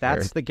steadily.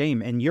 That's the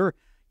game. And you're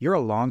a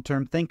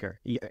long-term thinker.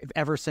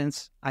 Ever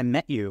since I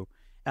met you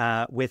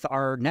with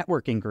our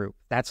networking group,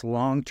 that's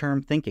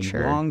long-term thinking,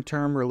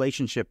 long-term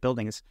relationship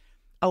building. It's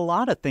a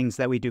lot of things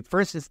that we do. For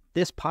instance,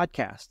 this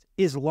podcast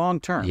is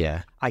long-term.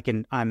 Yeah.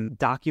 I'm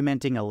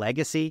documenting a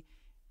legacy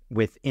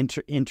with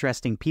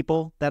interesting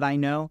people that I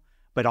know,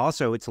 but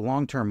also it's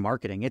long-term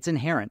marketing. It's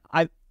inherent.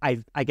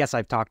 I guess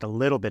I've talked a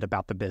little bit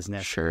about the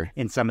business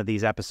in some of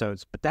these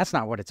episodes, but that's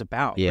not what it's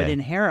about. Yeah. But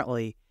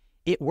inherently,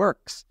 it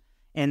works.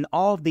 And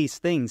all of these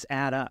things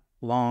add up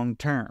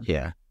long-term.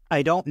 Yeah.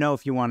 I don't know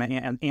if you want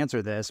to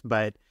answer this,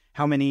 but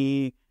how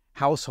many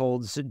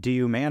households do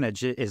you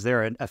manage? Is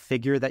there a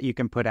figure that you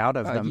can put out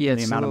of them, the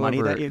amount of money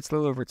that you... It's a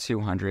little over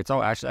 200.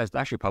 It's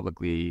actually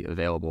publicly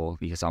available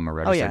because I'm a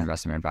registered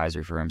investment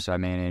advisory firm. So I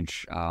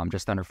manage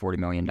just under $40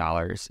 million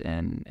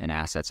in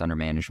assets under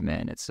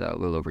management. It's a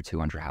little over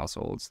 200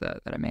 households that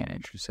I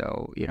manage.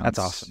 So, that's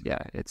awesome.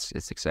 Yeah,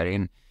 it's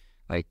exciting.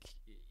 Like,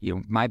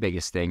 my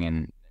biggest thing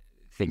in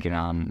thinking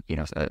on,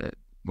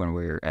 when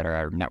we were at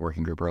our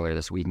networking group earlier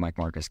this week, Mike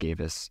Marcus gave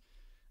us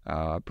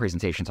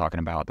presentation talking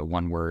about the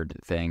one word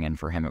thing, and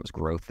for him it was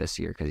growth this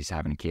year because he's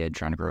having a kid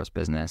trying to grow his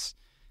business.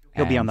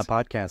 He'll be on the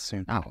podcast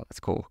soon. Oh, that's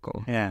cool.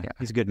 Yeah,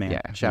 he's a good man.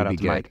 Yeah, shout out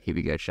to Mike. He'd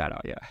be good. Shout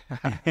out.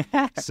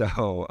 Yeah.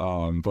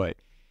 So, but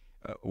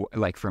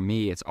like for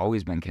me, it's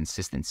always been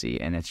consistency,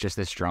 and it's just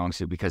a strong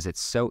suit because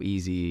it's so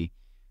easy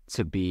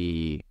to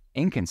be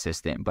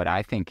inconsistent. But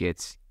I think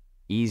it's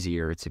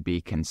easier to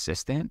be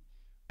consistent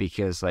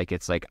because like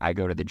it's like I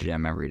go to the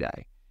gym every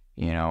day.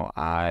 You know,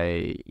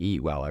 I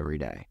eat well every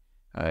day.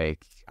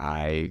 Like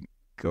I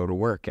go to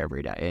work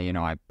every day. You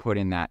know, I put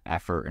in that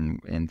effort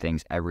in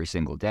things every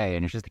single day.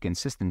 And it's just the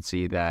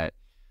consistency that,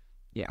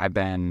 yeah, I've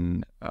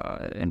been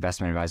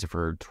investment advisor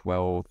for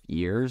 12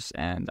 years,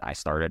 and I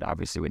started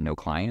obviously with no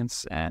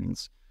clients. And,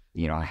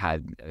 you know, I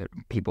had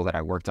people that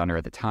I worked under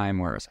at the time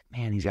where I was like,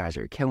 man, these guys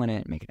are killing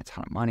it, making a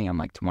ton of money. I'm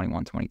like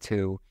 21,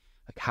 22.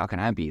 Like, how can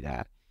I be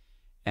that?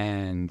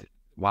 And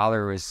while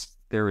there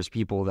was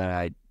people that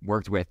I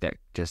worked with that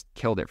just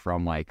killed it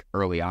from like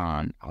early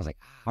on, I was like,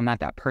 I'm not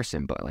that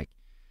person, but like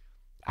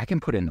I can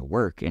put in the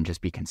work and just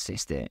be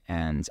consistent.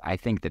 And I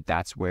think that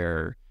that's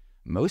where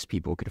most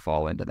people could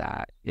fall into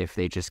that if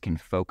they just can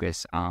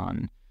focus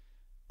on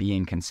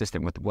being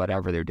consistent with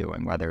whatever they're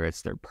doing, whether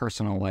it's their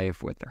personal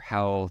life with their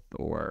health,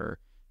 or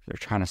if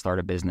they're trying to start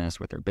a business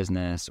with their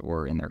business,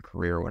 or in their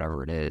career,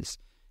 whatever it is.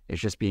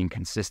 It's just being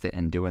consistent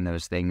and doing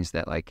those things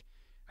that, like,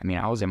 I mean,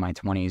 I was in my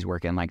 20s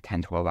working like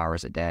 10, 12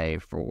 hours a day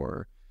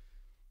for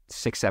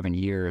 6, 7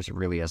 years,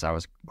 really, as I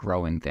was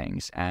growing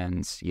things.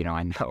 And, you know,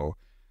 I know,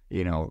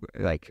 you know,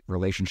 like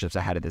relationships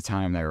I had at the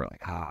time, they were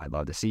like, I'd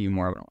love to see you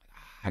more. But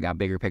I got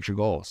bigger picture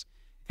goals.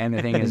 And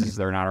the thing is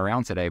they're not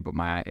around today, but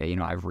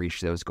I've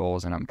reached those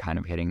goals and I'm kind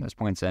of hitting those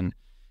points. And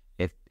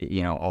if,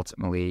 you know,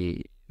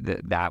 ultimately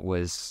that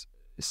was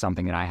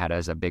something that I had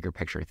as a bigger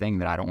picture thing,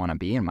 that I don't want to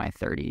be in my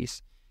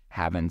 30s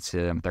I'm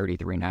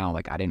 33 now.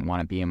 Like, I didn't want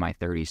to be in my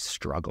 30s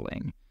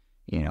struggling,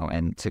 you know,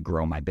 and to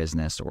grow my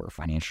business or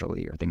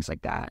financially or things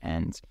like that.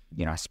 And,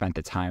 you know, I spent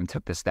the time,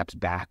 took the steps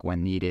back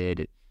when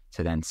needed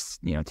to then,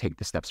 you know, take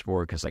the steps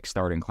forward. Cause like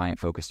starting Client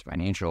Focused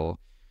Financial,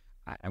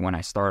 when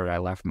I started, I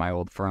left my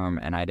old firm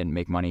and I didn't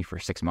make money for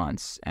 6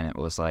 months. And it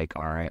was like,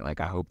 all right, like,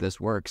 I hope this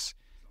works.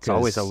 It's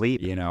always a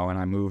leap, you know, and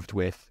I moved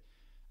with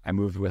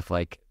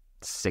like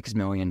 $6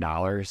 million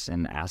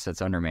in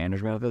assets under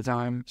management at the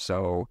time.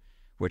 So,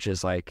 which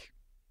is like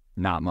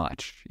not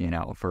much, you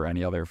know, for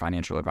any other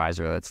financial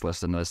advisor that's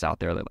listening to this out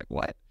there. They're like,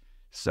 what?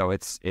 So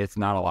it's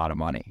not a lot of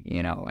money,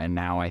 you know, and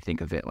now I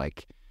think of it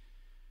like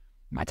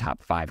my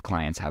top 5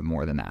 clients have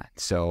more than that.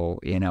 So,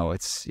 you know,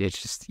 it's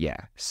just, yeah.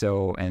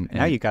 So, and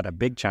now you got a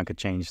big chunk of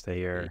change that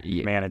you're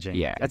managing.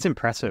 Yeah. That's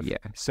impressive. Yeah.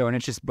 So, and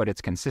it's just, but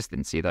it's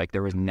consistency. Like,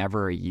 there was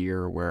never a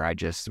year where I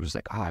just was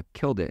like, I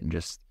killed it and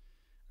just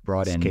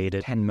brought in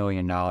 $10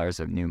 million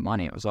of new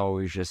money. It was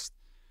always just,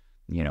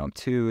 you know,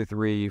 2,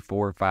 3,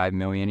 4, 5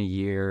 million a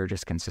year,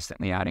 just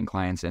consistently adding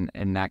clients.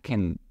 And that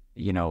can,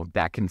 you know,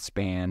 that can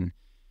span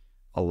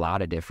a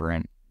lot of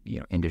different, you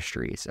know,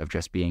 industries of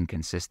just being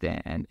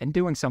consistent and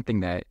doing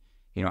something that,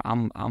 you know,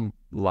 I'm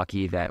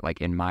lucky that,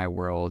 like, in my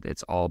world,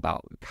 it's all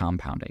about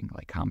compounding,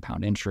 like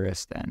compound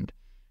interest and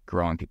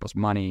growing people's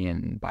money.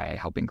 And by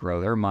helping grow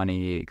their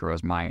money, it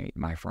grows my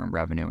firm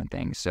revenue and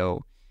things.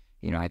 So,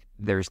 you know,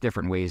 there's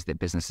different ways that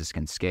businesses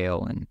can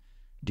scale and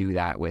do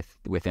that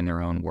within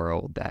their own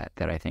world that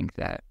I think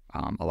that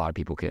a lot of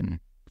people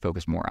can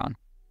focus more on.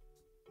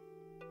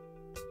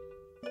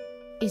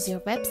 Is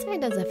your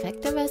website as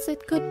effective as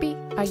it could be?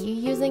 Are you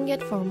using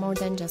it for more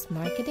than just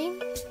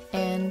marketing?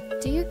 And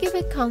do you give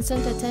it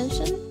constant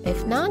attention?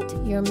 If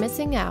not, you're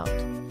missing out.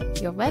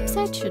 Your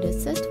website should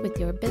assist with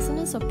your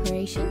business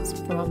operations,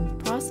 from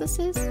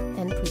processes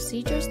and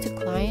procedures to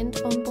client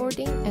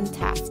onboarding and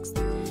tasks.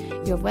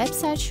 Your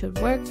website should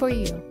work for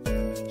you.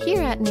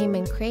 Here at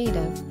Naaman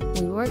Creative,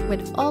 we work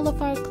with all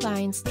of our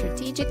clients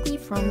strategically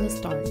from the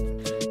start.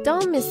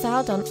 Don't miss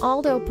out on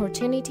all the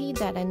opportunity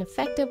that an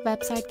effective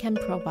website can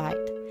provide.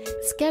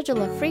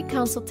 Schedule a free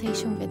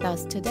consultation with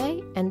us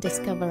today and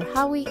discover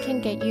how we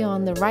can get you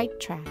on the right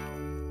track.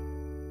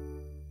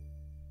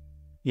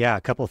 Yeah,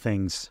 a couple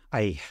things.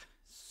 I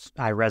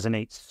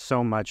resonate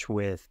so much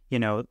with, you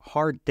know,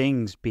 hard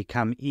things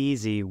become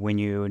easy when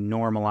you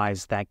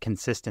normalize that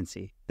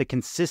consistency. The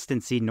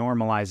consistency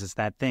normalizes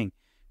that thing.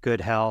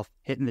 Good health,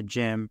 hitting the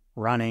gym,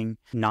 running,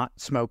 not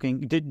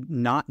smoking,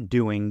 not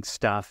doing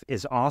stuff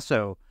is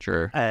also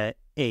sure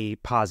a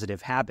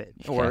positive habit.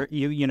 Or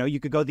you know, you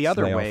could go the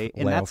other way,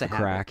 and that's a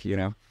habit. Crack, you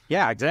know.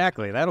 Yeah,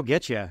 exactly. That'll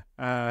get you.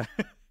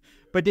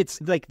 But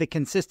it's like the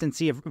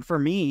consistency of, for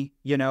me,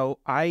 you know,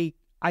 I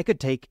could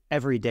take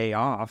every day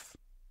off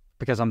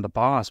because I'm the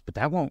boss, but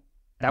that won't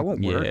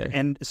work.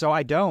 And so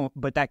I don't.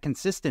 But that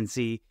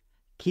consistency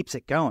keeps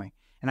it going,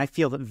 and I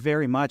feel that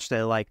very much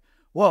that, like,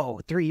 whoa,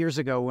 3 years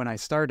ago when I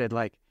started,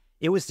 like,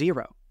 it was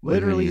zero,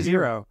 literally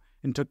zero,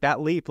 and took that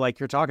leap like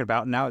you're talking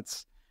about. And now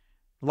it's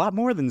a lot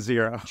more than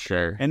zero.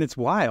 Sure. And it's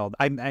wild.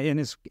 And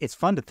it's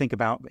fun to think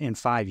about in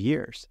 5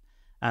 years.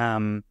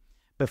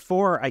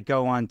 Before I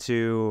go on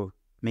to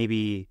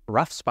maybe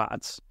rough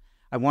spots,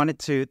 I wanted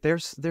to,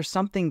 there's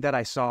something that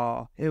I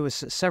saw, it was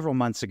several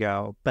months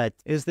ago, but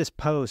it was this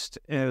post,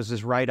 it was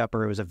this write-up,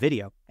 or it was a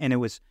video, and it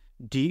was,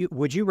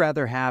 would you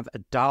rather have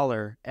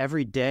 $1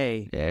 every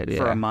day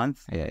for a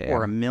month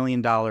or $1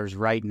 million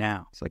right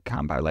now? It's like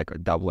compound, like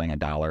doubling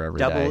 $1 every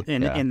day.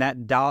 And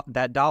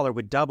that dollar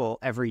would double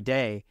every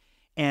day.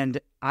 And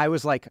I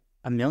was like,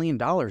 $1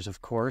 million,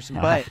 of course.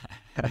 But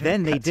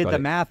then they did the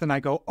math, and I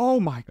go, oh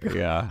my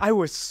God, I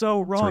was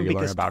so wrong.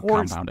 Because about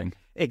compounding.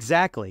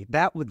 Exactly.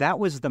 That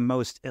was the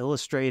most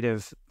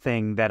illustrative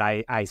thing that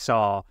I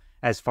saw,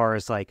 as far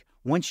as like,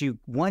 once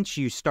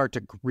you start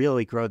to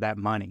really grow that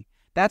money.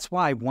 That's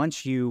why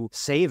once you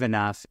save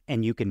enough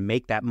and you can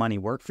make that money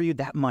work for you,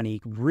 that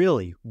money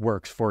really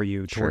works for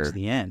you towards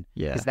the end.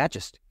 Yeah. Because that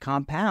just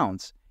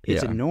compounds.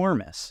 It's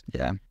enormous.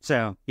 Yeah.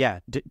 So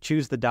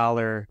choose the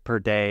dollar per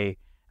day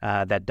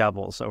that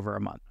doubles over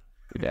a month.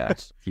 Yeah,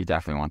 you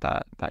definitely want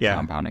that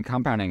compounding.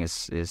 Compounding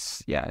is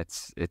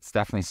it's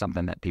definitely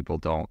something that people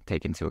don't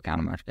take into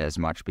account as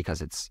much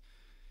because it's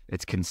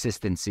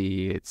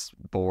consistency, it's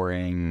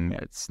boring,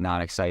 it's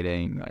not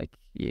exciting. Like,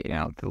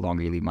 the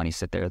longer you leave money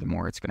sit there, the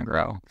more it's going to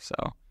grow. So,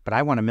 but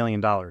I want $1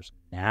 million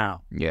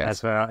now. Yeah,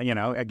 that's what,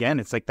 again,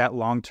 it's like that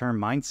long-term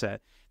mindset.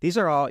 These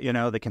are all,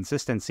 the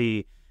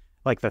consistency,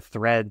 like the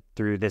thread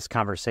through this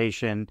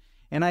conversation.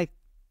 And I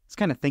was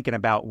kind of thinking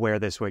about where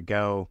this would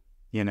go,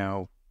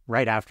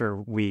 right after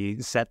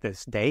we set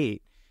this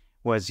date,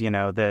 was,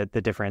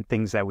 the different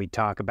things that we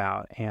talk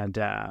about. And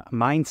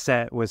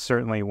mindset was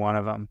certainly one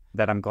of them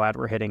that I'm glad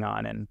we're hitting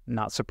on and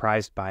not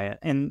surprised by it.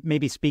 And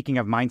maybe speaking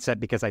of mindset,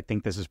 because I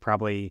think this is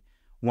probably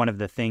one of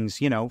the things,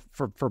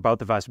 for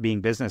both of us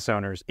being business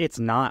owners, it's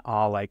not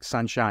all like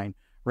sunshine,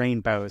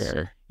 rainbows,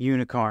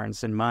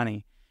 unicorns, and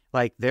money.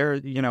 Like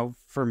there,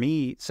 for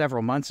me,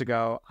 several months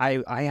ago,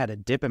 I had a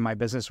dip in my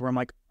business where I'm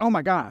like, oh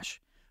my gosh.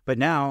 But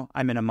now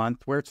I'm in a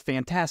month where it's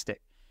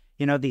fantastic.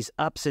 These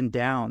ups and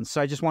downs.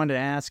 So I just wanted to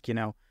ask,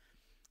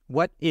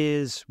 what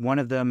is one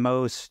of the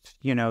most,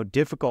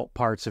 difficult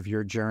parts of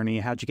your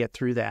journey? How'd you get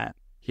through that?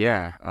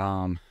 Yeah.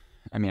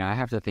 I mean, I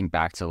have to think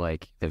back to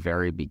like the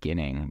very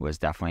beginning was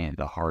definitely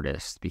the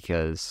hardest,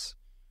 because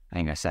I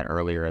think I said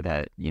earlier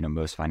that,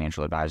 most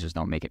financial advisors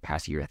don't make it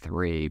past year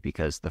 3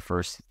 because the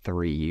first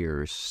 3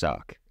 years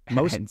suck.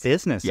 Most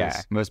businesses. Yeah,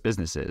 most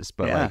businesses.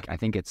 But like, I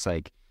think it's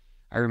like,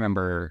 I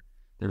remember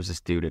there was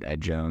this dude at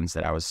Ed Jones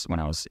that when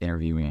I was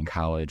interviewing in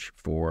college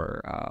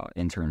for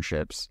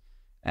internships,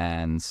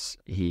 and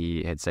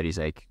he had said, he's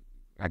like,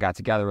 I got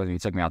together with him, he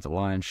took me out to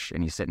lunch,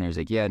 and he's sitting there, he's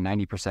like,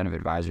 90% of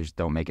advisors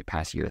don't make it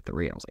past year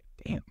 3. I was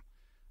like, damn.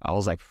 I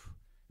was like,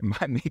 am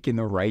I making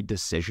the right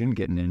decision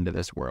getting into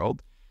this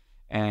world?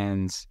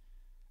 And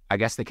I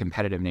guess the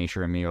competitive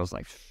nature in me was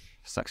like,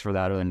 sucks for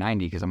that other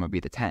 90 because I'm going to be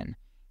the 10.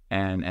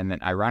 And then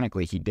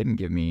ironically, he didn't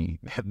give me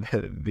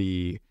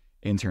the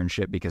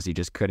internship because he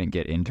just couldn't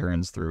get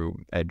interns through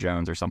Ed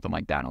Jones or something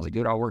like that. And I was like,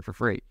 dude, I'll work for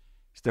free.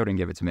 Still didn't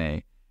give it to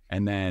me.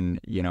 And then,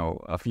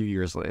 a few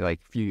years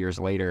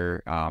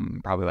later,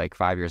 probably like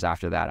 5 years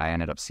after that, I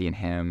ended up seeing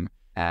him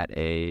at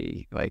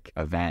a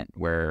event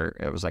where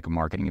it was like a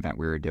marketing event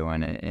we were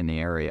doing in the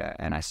area.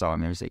 And I saw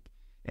him,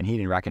 and he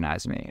didn't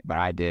recognize me, but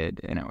I did.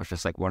 And it was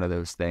just like one of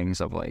those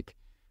things of like,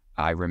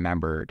 I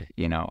remembered,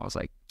 I was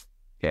like,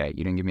 yeah, you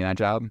didn't give me that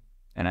job.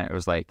 And it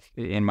was like,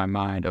 in my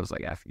mind, I was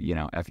like, F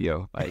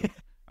you. Like,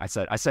 I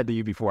said to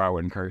you before I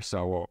wouldn't curse, so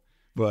I won't.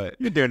 But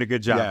you're doing a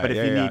good job. But if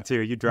you need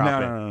to, you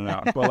drop it.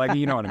 No. But like,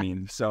 you know what I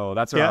mean? So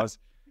that's where I was,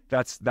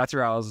 that's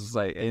where I was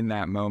like, in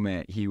that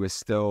moment, he was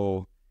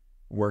still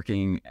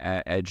working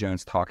at Ed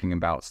Jones talking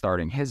about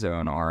starting his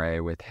own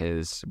RA with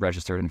his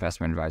registered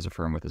investment advisor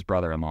firm with his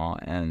brother-in-law.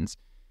 And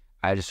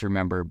I just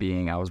remember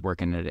I was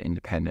working at an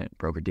independent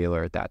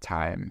broker-dealer at that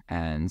time,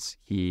 and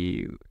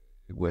he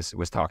was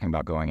talking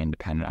about going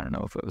independent. I don't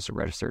know if it was a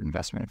registered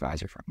investment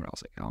advisor firm, but I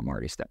was like, oh, I'm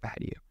already a step ahead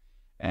of you.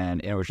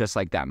 And it was just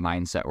like that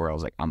mindset where I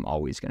was like, I'm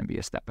always going to be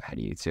a step ahead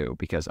of you too,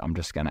 because I'm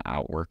just going to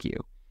outwork you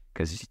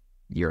because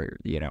you're,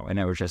 and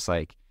it was just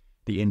like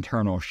the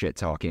internal shit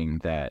talking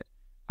that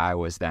I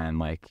was then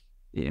like,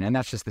 and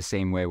that's just the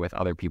same way with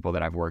other people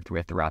that I've worked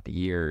with throughout the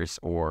years.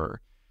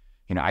 Or,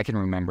 I can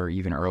remember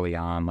even early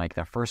on, like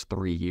the first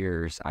 3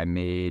 years I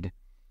made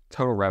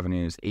total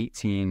revenues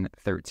 18,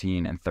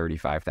 13, and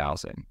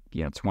 35,000.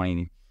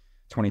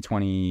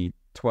 2020,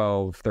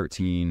 12,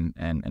 13,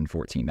 and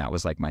 14. That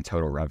was like my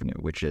total revenue,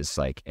 which is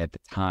like at the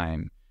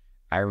time,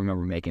 I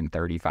remember making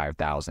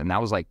 35,000. That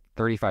was like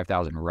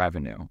 35,000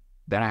 revenue.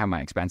 Then I have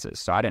my expenses,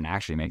 so I didn't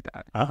actually make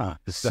that.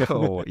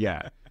 So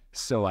yeah.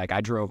 So like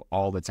I drove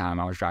all the time.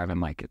 I was driving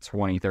like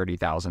 20,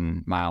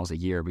 30,000 miles a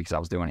year because I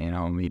was doing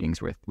in-home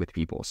meetings with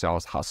people. So I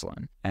was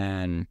hustling.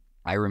 And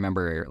I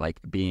remember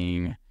like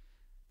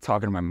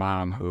talking to my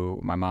mom,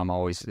 my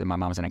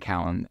mom's an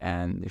accountant,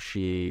 and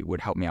she would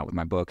help me out with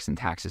my books and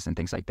taxes and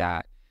things like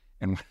that.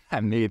 And when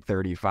I made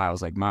 35, I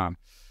was like, Mom,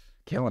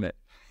 killing it.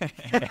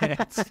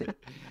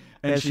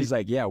 And she's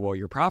like, yeah, well,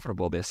 you're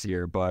profitable this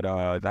year,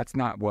 but that's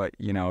not what,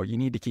 you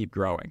need to keep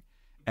growing.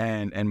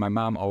 And my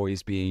mom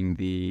always being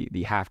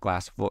the half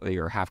glass full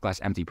or half glass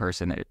empty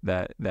person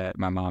that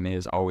my mom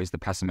is, always the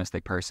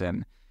pessimistic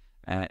person.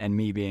 And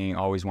me being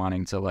always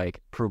wanting to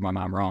like prove my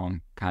mom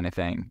wrong kind of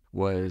thing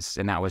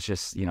and that was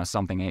just,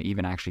 something,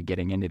 even actually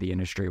getting into the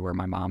industry where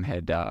my mom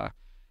had,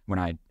 when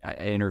I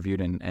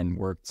interviewed and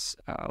worked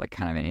like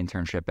kind of an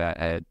internship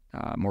at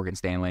Morgan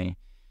Stanley,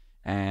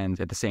 and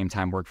at the same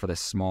time worked for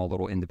this small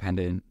little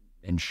independent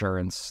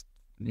insurance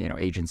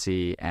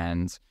agency,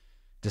 and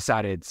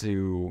decided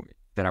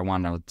that I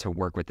wanted to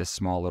work with this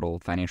small little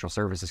financial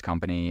services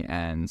company.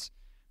 And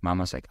Mom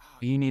was like, oh,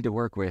 you need to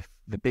work with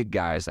the big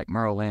guys like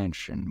Merrill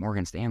Lynch and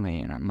Morgan Stanley.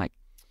 And I'm like,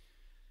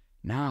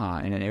 nah.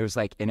 And it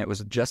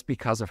was just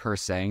because of her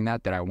saying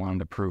that I wanted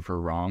to prove her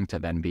wrong to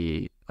then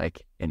be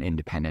like an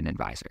independent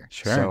advisor.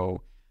 Sure.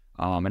 So,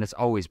 and it's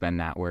always been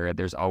that, where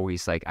there's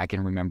always like, I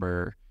can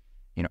remember,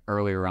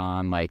 earlier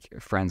on, like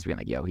friends being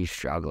like, yo, he's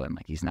struggling.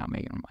 Like he's not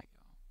making, I'm like,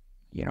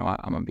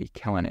 I'm going to be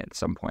killing it at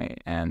some point,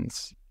 and,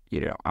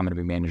 I'm going to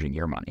be managing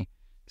your money.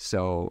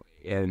 So,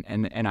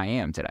 and I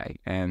am today.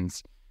 And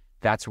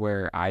that's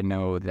where I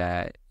know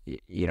that,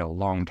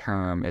 long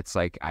term, it's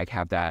like I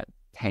have that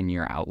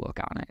 10-year outlook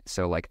on it.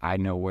 So like I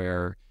know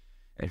where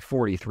at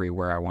 43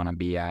 where I want to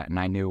be at, and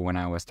I knew when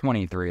I was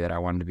 23 that I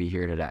wanted to be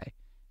here today.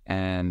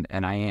 And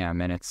I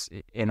am, and it's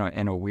in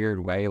a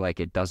weird way, like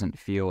it doesn't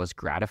feel as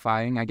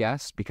gratifying, I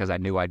guess, because I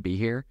knew I'd be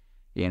here.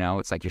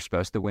 It's like you're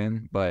supposed to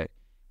win, but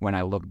when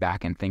I look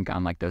back and think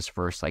on like those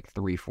first like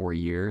 3-4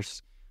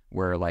 years,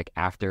 where like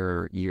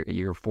after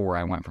year 4,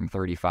 I went from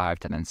 35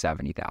 to then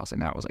 70,000.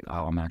 That was like,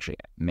 oh, I'm actually,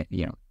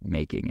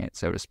 making it,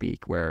 so to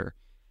speak, where,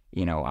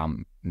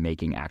 I'm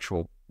making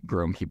actual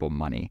grown people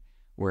money.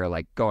 Where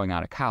like going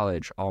out of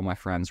college, all my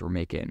friends were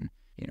making,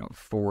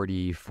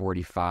 $40,000,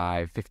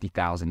 $45,000,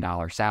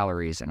 $50,000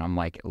 salaries. And I'm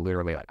like,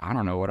 literally like, I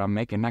don't know what I'm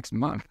making next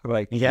month.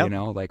 Like,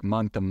 like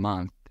month to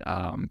month,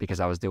 because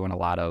I was doing a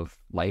lot of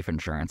life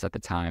insurance at the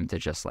time to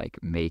just like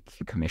make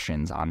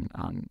commissions on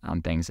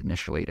things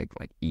initially to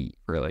like eat,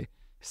 really.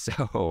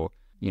 So,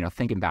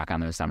 thinking back on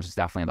those times was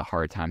definitely the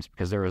hard times,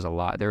 because there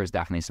was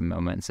definitely some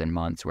moments and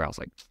months where I was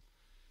like,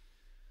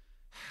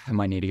 I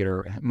might need to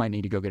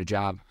go get a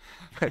job.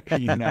 I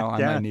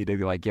might need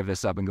to like give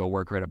this up and go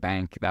work at a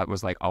bank. That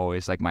was like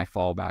always like my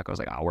fallback. I was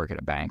like, I'll work at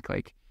a bank.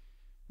 Like,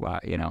 well,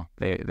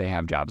 they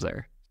have jobs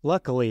there.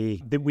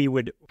 Luckily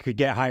that could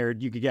get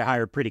hired. You could get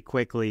hired pretty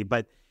quickly,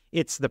 but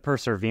it's the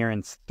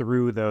perseverance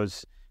through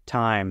those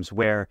times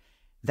where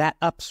that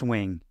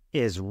upswing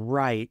is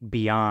right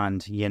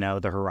beyond,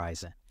 the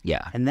horizon.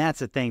 Yeah. And that's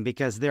the thing,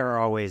 because there are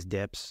always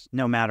dips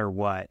no matter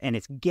what. And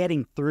it's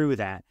getting through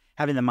that,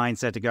 having the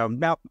mindset to go,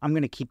 no, I'm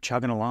going to keep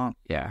chugging along.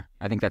 Yeah.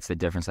 I think that's the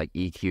difference, like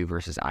EQ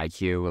versus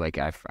IQ. Like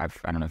I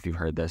don't know if you've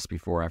heard this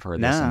before. I've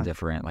heard this in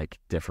different,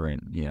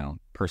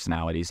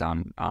 personalities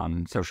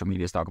on social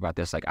media talk about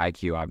this. Like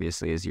IQ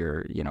obviously is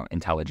your,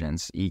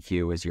 intelligence.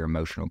 EQ is your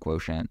emotional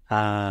quotient.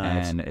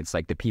 And it's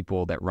like the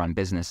people that run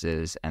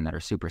businesses and that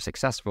are super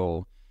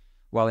successful,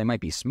 while they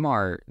might be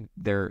smart,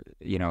 they're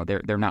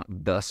not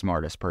the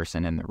smartest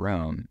person in the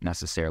room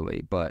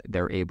necessarily, but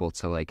they're able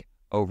to like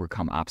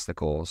overcome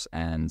obstacles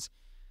and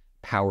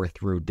power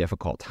through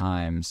difficult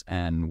times.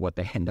 And what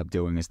they end up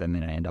doing is then they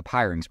end up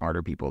hiring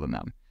smarter people than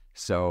them.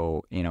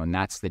 So, and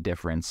that's the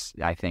difference.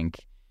 I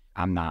think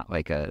I'm not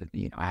like I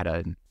had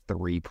a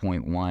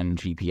 3.1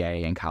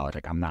 GPA in college.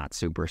 Like I'm not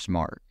super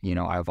smart.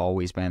 I've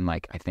always been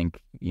like, I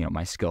think,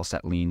 my skill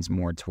set leans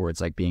more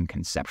towards like being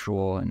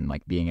conceptual and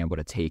like being able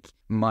to take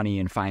money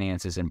and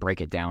finances and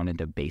break it down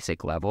into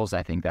basic levels.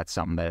 I think that's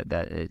something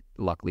that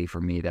luckily for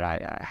me that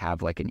I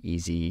have like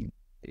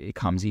it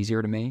comes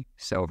easier to me.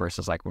 So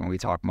versus like when we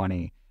talk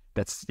money,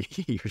 that's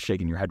you're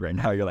shaking your head right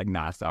now. You're like,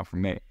 nah, it's not for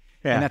me.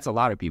 Yeah. And that's a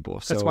lot of people.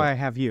 So that's why I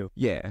have you.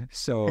 Yeah.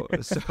 So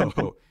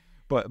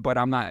But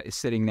I'm not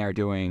sitting there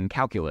doing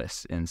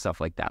calculus and stuff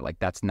like that. Like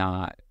that's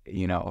not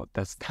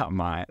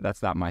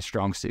my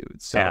strong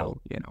suit. So,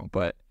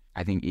 but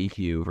I think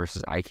EQ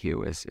versus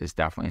IQ is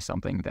definitely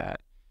something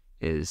that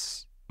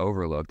is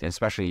overlooked,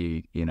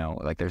 especially,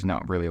 like there's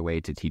not really a way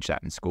to teach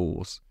that in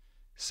schools.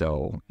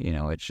 So,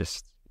 it's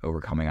just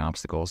overcoming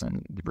obstacles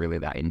and really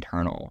that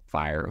internal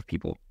fire of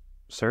people.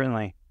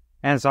 Certainly.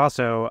 And it's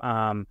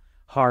also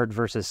hard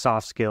versus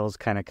soft skills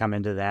kind of come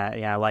into that.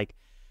 Yeah, like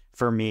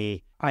for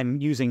me,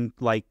 I'm using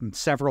like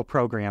several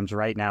programs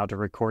right now to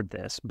record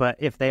this, but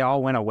if they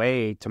all went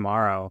away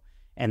tomorrow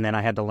and then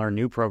I had to learn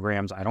new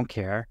programs, I don't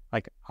care.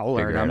 Like I'll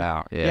learn them. Figure it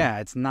out. Yeah,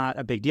 it's not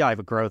a big deal. I have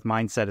a growth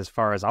mindset as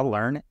far as I'll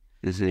learn it.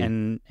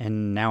 And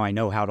now I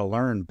know how to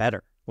learn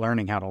better,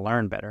 learning how to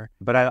learn better.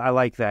 But I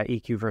like that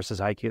EQ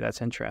versus IQ.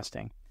 That's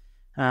interesting.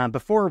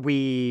 Before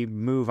we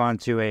move on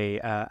to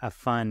a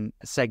fun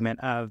segment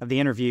of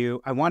the interview,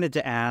 I wanted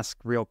to ask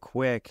real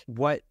quick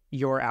what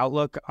your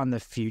outlook on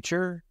the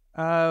future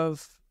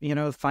of,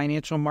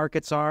 financial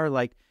markets are,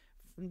 like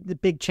the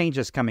big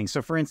changes coming.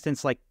 So for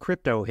instance, like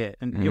crypto hit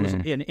and it was,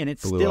 and it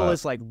still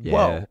is like,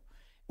 whoa,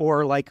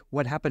 or like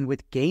what happened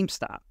with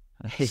GameStop.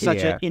 Such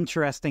an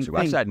interesting thing. Did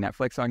you watch that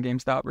Netflix on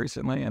GameStop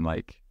recently? And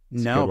like,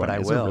 no, but I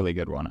will. It's a really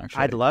good one,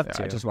 actually. I'd love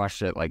to. I just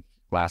watched it like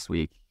last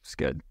week. It's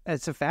good.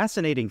 It's a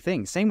fascinating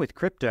thing. Same with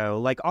crypto.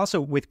 Like also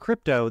with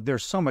crypto,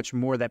 there's so much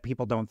more that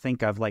people don't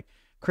think of. Like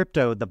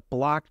crypto, the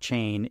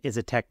blockchain is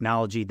a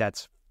technology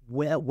that's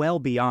well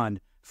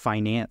beyond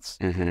finance.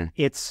 Mm-hmm.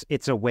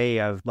 It's a way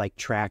of like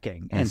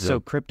tracking. And so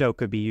crypto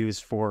could be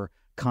used for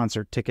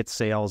concert ticket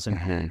sales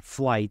and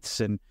flights.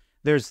 And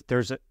there's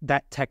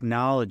that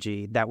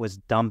technology that was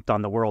dumped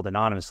on the world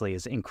anonymously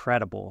is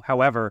incredible.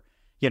 However,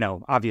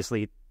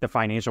 obviously the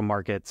financial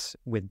markets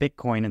with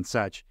Bitcoin and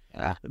such,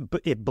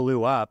 it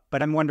blew up.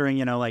 But I'm wondering,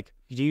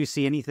 do you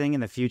see anything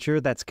in the future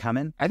that's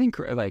coming? I think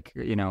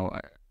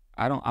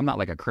I'm not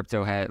like a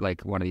crypto head,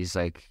 like one of these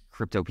like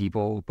crypto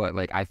people, but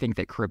like I think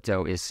that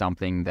crypto is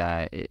something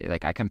that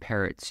like I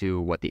compare it to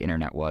what the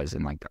internet was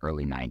in like the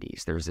early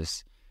 90s. There's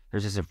this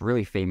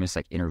really famous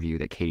like interview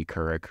that Katie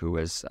Couric, who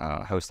was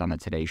a host on the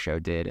Today Show,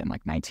 did in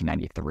like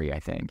 1993, I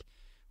think,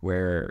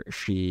 where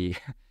she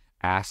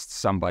asked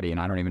somebody, and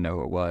I don't even know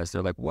who it was.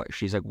 They're like, "What?"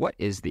 She's like, "What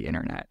is the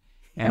internet?"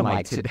 And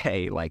like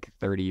today, like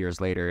 30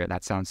 years later,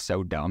 that sounds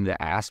so dumb to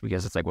ask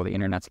because it's like, well, the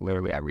internet's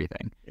literally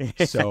everything.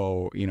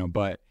 So,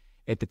 but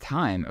at the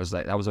time, it was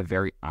like that was a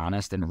very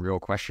honest and real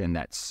question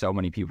that so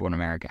many people in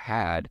America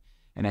had.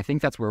 And I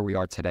think that's where we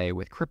are today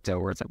with crypto,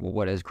 where it's like, well,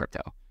 what is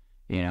crypto?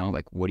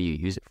 Like, what do you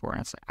use it for?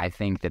 And it's like, I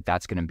think that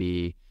that's going to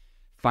be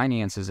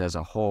finances as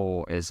a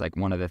whole is like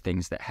one of the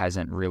things that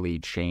hasn't really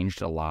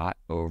changed a lot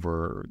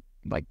over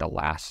like the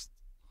last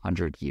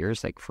 100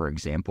 years. Like, for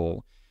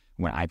example,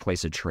 when I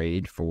place a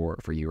trade for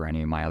you or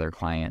any of my other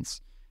clients,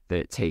 that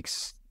it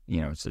takes,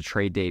 it's a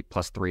trade date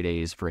plus 3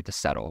 days for it to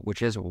settle,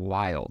 which is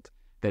wild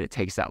that it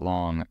takes that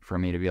long for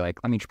me to be like,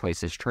 let me place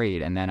this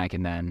trade and then I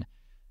can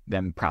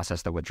then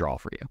process the withdrawal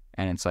for you.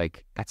 And it's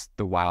like,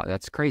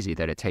 that's crazy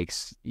that it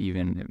takes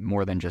even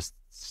more than just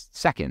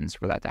seconds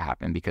for that to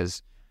happen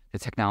because the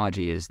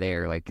technology is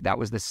there. Like that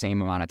was the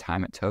same amount of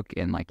time it took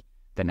in like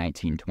the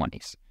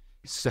 1920s.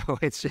 So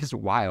it's just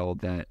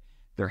wild that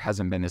there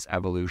hasn't been this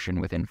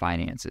evolution within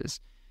finances.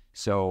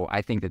 So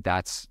I think that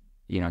that's,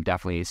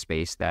 definitely a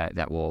space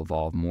that will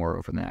evolve more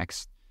over the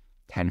next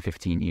 10,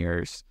 15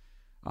 years.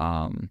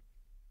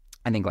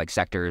 I think like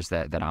sectors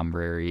that I'm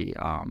very,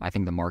 I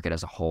think the market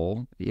as a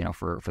whole,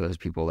 for those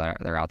people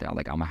that are out there,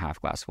 like I'm a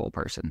half glass full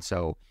person.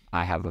 So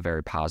I have a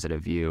very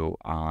positive view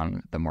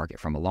on the market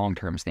from a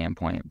long-term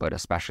standpoint, but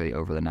especially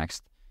over the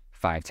next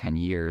 5-10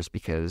 years,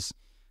 because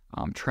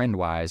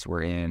trend-wise,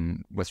 we're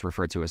in what's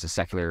referred to as a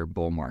secular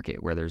bull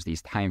market, where there's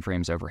these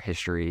timeframes over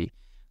history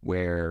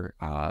where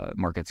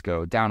markets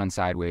go down and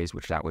sideways,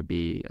 which that would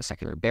be a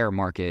secular bear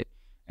market,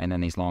 and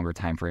then these longer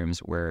timeframes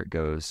where it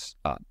goes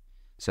up.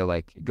 So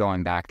like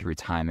going back through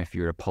time, if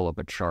you were to pull up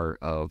a chart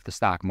of the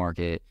stock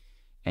market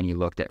and you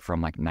looked at from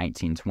like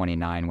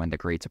 1929 when the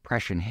Great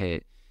Depression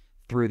hit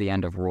through the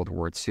end of World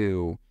War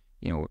II,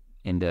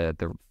 into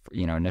the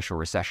initial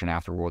recession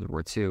after World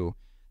War II,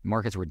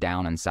 markets were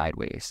down and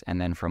sideways. And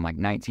then from like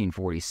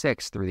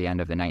 1946 through the end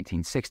of the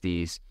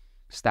 1960s,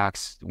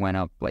 stocks went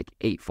up like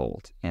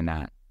eightfold in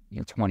that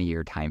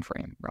 20-year time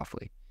frame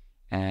roughly.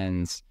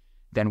 And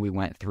then we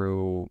went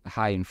through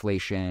high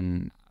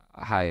inflation,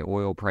 high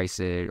oil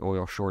prices,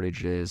 oil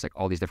shortages, like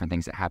all these different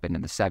things that happened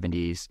in the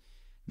 70s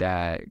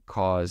that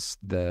caused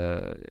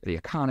the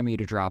economy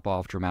to drop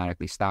off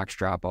dramatically, stocks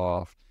drop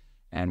off.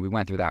 And we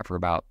went through that for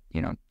about,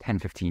 10,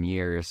 15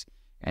 years.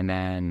 And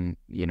then,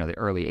 the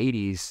early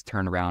 80s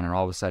turned around and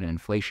all of a sudden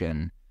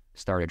inflation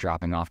started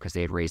dropping off because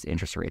they had raised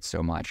interest rates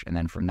so much. And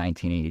then from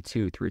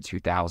 1982 through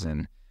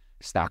 2000,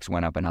 stocks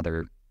went up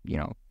another,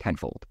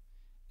 tenfold.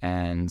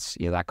 And,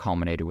 that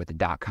culminated with the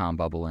dot-com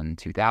bubble in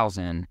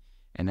 2000.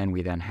 And then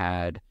we then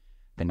had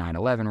the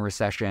 9/11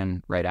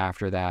 recession right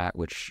after that,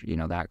 which,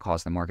 that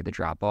caused the market to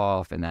drop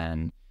off. And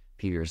then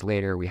a few years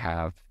later, we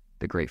have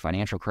the great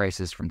financial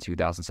crisis from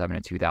 2007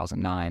 to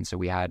 2009. So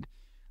we had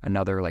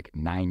another like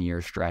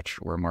 9-year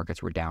stretch where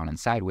markets were down and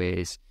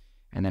sideways.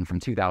 And then from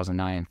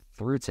 2009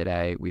 through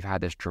today, we've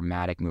had this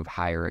dramatic move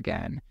higher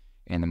again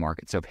in the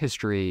market. So if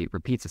history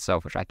repeats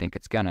itself, which I think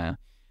it's gonna,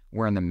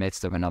 we're in the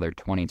midst of another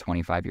 20,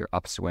 25-year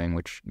upswing,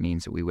 which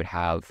means that we would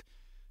have,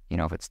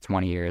 if it's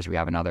 20 years, we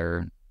have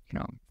another,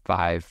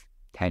 5,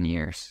 10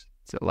 years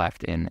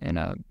left in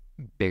a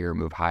bigger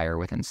move higher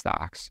within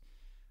stocks.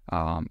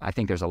 I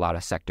think there's a lot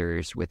of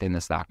sectors within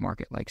the stock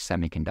market, like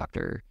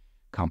semiconductor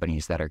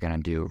companies, that are going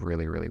to do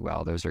really, really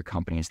well. Those are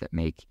companies that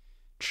make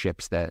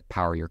chips that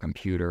power your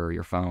computer,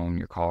 your phone,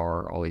 your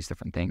car, all these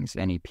different things.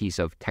 Any piece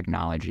of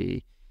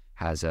technology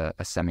has a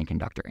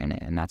semiconductor in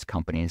it, and that's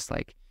companies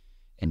like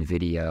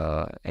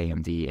NVIDIA,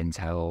 AMD,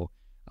 Intel.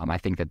 I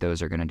think that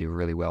those are going to do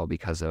really well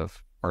because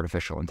of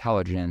artificial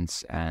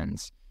intelligence and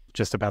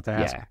just about to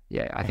ask.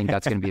 Yeah. I think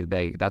that's going to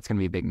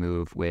be a big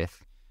move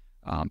with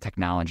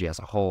technology as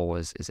a whole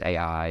is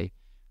AI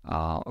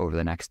over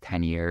the next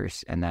 10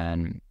 years. And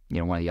then,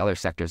 one of the other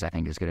sectors I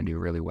think is going to do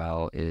really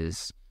well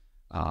is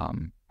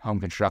home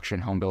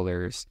construction, home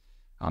builders,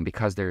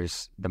 because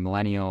there's the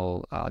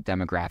millennial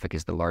demographic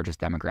is the largest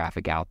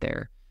demographic out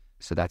there.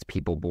 So that's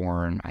people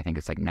born, I think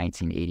it's like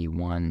 1981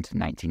 to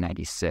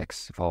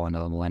 1996 fall into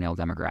the millennial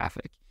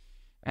demographic.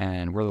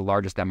 And we're the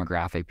largest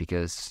demographic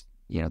because,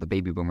 the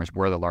baby boomers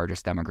were the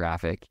largest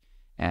demographic,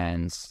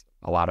 and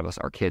a lot of us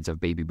are kids of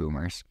baby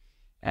boomers.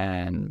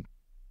 And,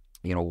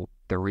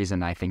 the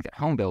reason I think that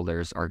home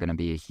builders are going to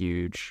be a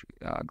huge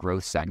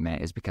growth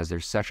segment is because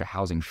there's such a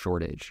housing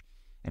shortage.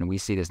 And we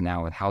see this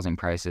now with housing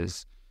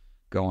prices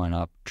going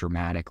up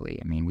dramatically.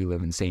 I mean, we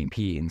live in St.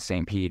 Pete, and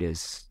St. Pete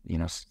is,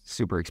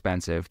 super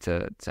expensive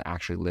to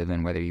actually live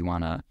in, whether you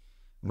want to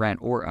rent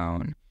or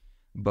own.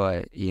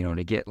 But,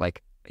 to get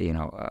like,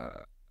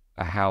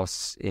 a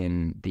house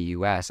in the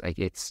US, like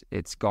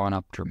it's gone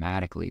up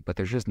dramatically, but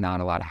there's just not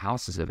a lot of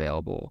houses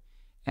available.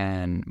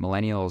 And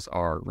millennials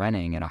are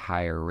renting at a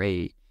higher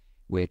rate,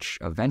 which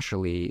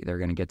eventually they're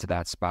going to get to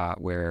that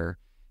spot where,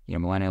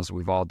 millennials,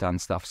 we've all done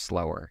stuff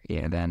slower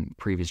than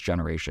previous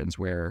generations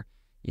where,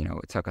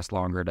 it took us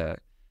longer to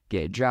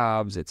get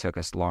jobs. It took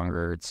us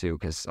longer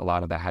because a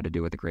lot of that had to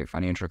do with the great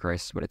financial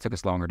crisis, but it took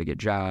us longer to get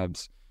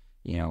jobs.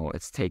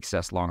 It takes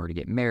us longer to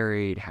get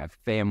married, have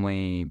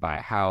family, buy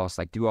a house,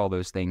 like do all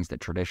those things that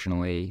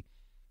traditionally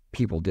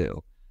people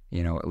do,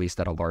 at least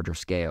at a larger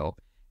scale.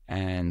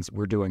 And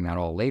we're doing that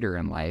all later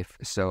in life.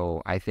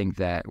 So I think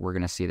that we're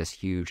going to see this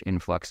huge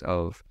influx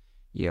of,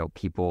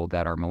 people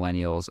that are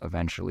millennials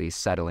eventually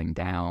settling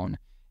down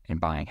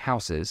and buying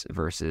houses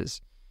versus,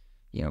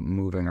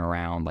 moving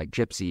around like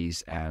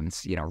gypsies and,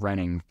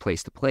 renting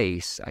place to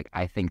place.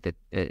 I think that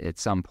at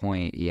some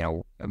point,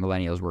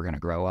 millennials, we're going to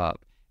grow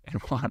up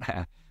and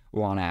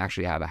want to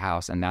actually have a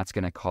house, and that's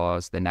going to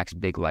cause the next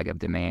big leg of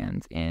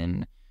demand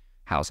in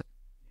housing.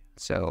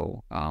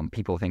 So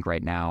people think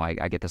right now,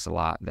 I get this a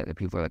lot, that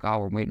people are like, oh,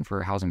 we're waiting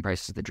for housing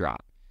prices to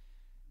drop.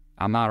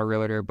 I'm not a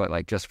realtor, but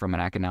like just from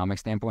an economic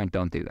standpoint,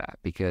 don't do that,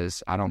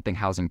 because I don't think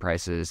housing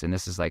prices, and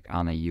this is like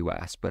on the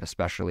U.S., but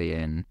especially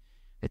in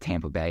the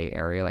Tampa Bay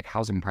area, like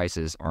housing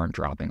prices aren't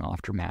dropping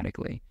off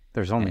dramatically.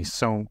 There's only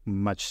so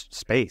much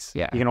space.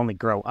 Yeah. You can only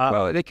grow up.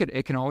 Well,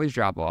 it can always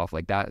drop off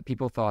like that.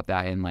 People thought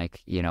that in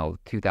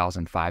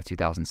 2005,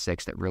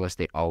 2006, that real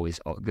estate always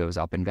goes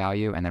up in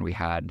value. And then we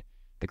had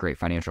the great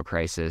financial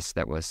crisis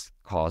that was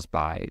caused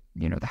by,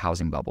 the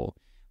housing bubble.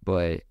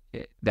 But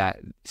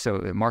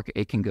the market,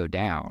 it can go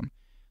down,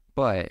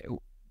 but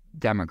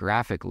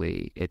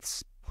demographically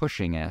it's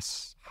pushing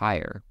us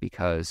higher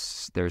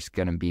because there's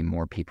going to be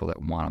more people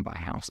that want to buy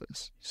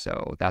houses.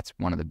 So that's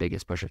one of the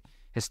biggest pushes.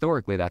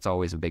 Historically, that's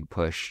always a big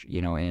push,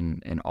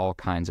 in all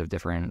kinds of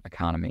different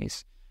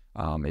economies,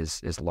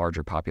 is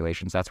larger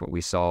populations. That's what we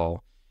saw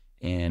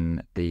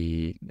in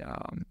the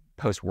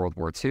post-World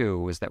War II,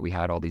 was that we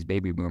had all these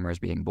baby boomers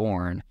being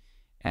born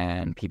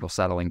and people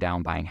settling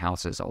down, buying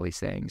houses, all these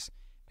things.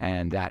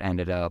 And that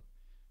ended up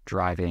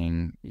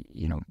driving,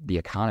 the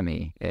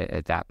economy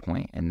at that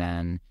point. And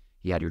then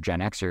you had your Gen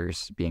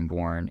Xers being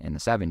born in the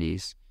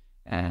 70s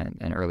and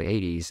early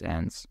 80s,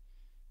 and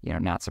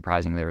not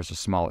surprisingly, there was a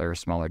smaller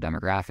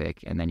demographic.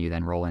 And then you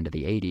then roll into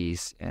the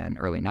 80s and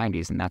early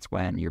 90s, and that's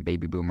when your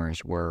baby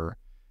boomers were,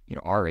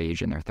 our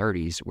age, in their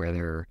 30s, where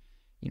they're,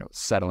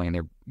 settling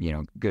their,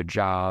 good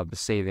job,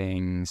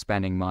 saving,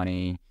 spending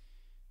money,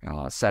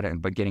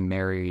 but getting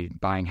married,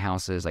 buying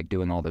houses, like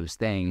doing all those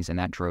things. And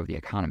that drove the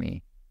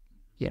economy,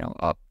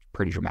 up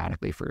pretty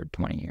dramatically for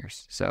 20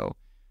 years. So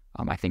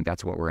I think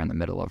that's what we're in the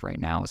middle of right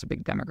now, is a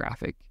big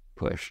demographic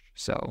push.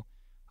 So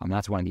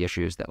that's one of the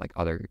issues that like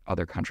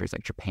other countries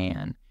like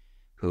Japan,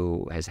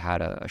 who has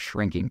had a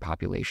shrinking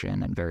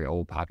population and very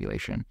old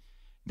population,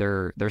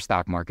 their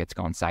stock market's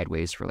gone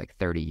sideways for like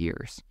 30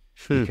 years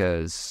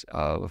because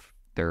of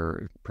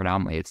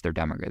predominantly it's their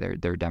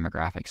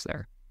demographics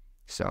there.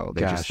 So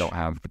they just don't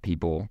have the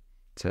people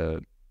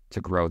to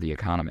grow the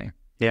economy.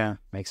 Yeah,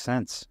 makes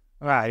sense.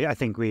 Well, I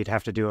think we'd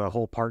have to do a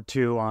whole part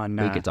 2 on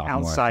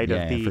outside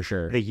of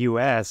the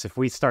U.S. If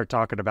we start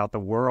talking about the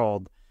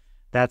world,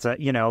 that's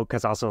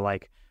because also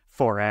like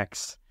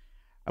Forex.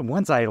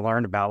 Once I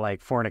learned about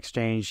like foreign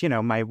exchange,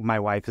 my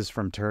wife is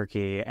from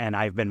Turkey, and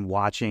I've been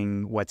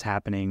watching what's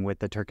happening with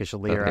the Turkish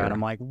lira, and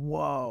I'm like,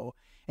 whoa.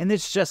 And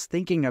it's just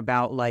thinking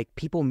about like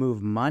people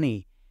move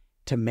money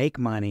to make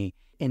money,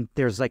 and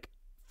there's like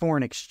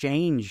foreign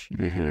exchange,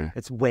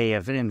 it's way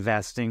of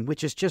investing,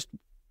 which is just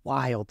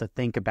wild to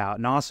think about.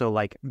 And also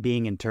like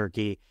being in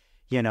Turkey,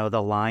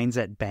 the lines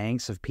at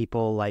banks of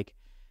people like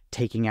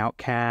taking out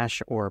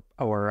cash or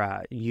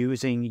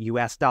using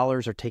US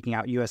dollars or taking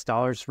out US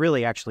dollars,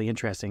 really actually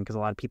interesting, because a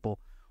lot of people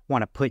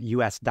want to put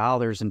US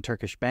dollars in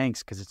Turkish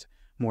banks because it's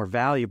more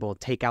valuable,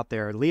 take out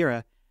their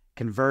lira,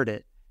 convert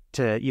it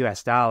to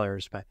US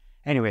dollars. But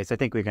anyways, I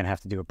think we're going to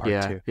have to do a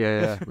part 2.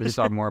 Yeah. We just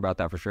talk more about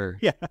that for sure.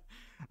 Yeah.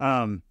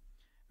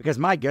 Because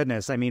my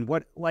goodness, I mean,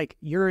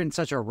 you're in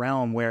such a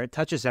realm where it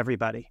touches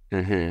everybody.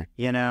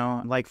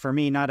 Like for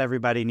me, not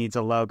everybody needs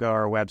a logo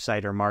or a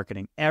website or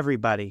marketing.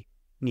 Everybody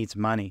needs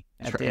money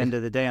at the end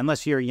of the day,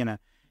 unless you're, you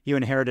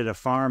inherited a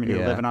farm and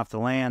you're living off the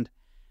land.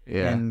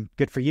 Yeah. And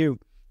good for you.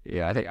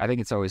 Yeah, I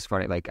think it's always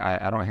funny. Like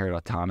I don't hear it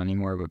a ton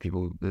anymore, but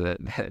people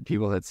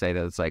that say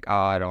that it's like, oh,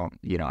 I don't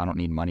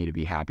need money to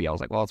be happy. I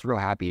was like, well, it's real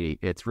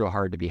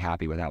hard to be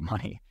happy without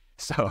money.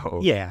 So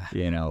yeah,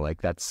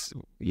 like that's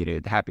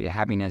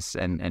happiness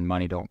and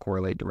money don't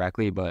correlate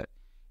directly, but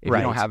if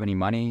you don't have any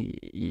money,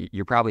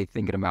 you're probably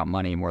thinking about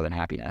money more than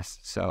happiness.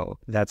 So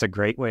that's a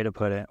great way to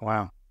put it.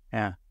 Wow.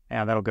 Yeah,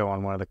 that'll go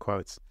on one of the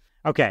quotes.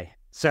 Okay,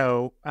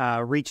 so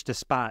reach to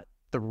spot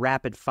the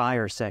rapid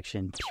fire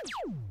section.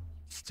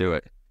 Let's do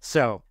it.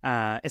 So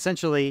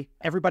essentially,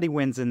 everybody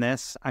wins in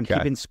this. I'm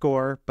keeping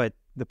score, but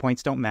the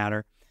points don't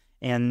matter.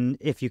 And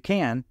if you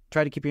can,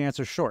 try to keep your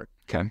answers short.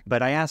 Okay.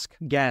 But I ask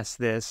guests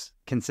this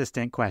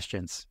consistent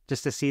questions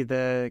just to see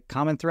the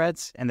common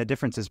threads and the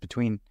differences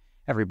between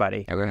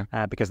everybody, Okay.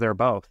 because they're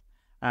both.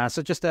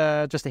 So just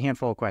a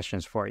handful of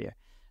questions for you.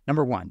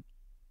 Number one,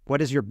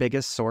 what is your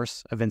biggest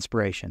source of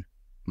inspiration?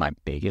 My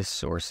biggest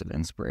source of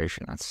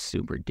inspiration, that's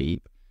super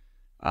deep.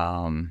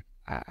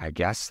 I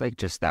guess like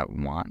just that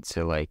want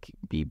to like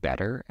be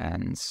better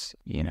and,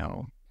 you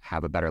know,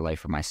 have a better life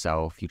for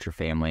myself, future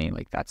family.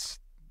 Like that's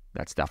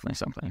definitely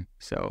something.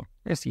 So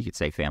I guess you could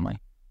say family.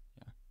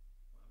 Yeah.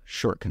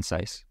 Short,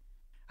 concise.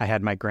 I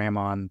had my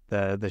grandma on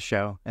the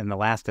show in the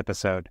last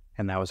episode,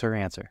 and that was her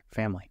answer,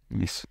 family.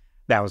 Yes.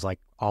 That was like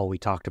all we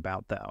talked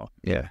about, though.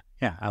 Yeah.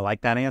 Yeah, I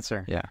like that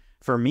answer. Yeah.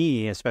 For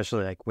me,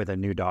 especially like with a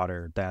new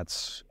daughter,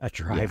 that's a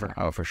driver.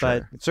 Yeah. Oh, for sure.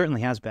 But it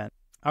certainly has been.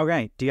 All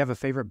right. Do you have a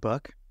favorite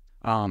book?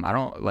 I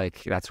don't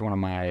like, that's one of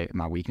my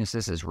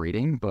weaknesses is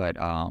reading, but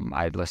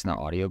I listen to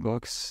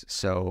audiobooks.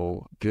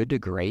 So Good to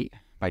Great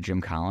by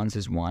Jim Collins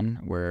is one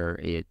where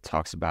it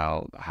talks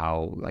about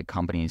how like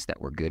companies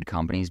that were good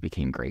companies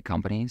became great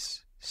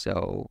companies.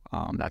 So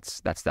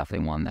that's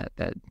definitely one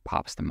that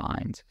pops to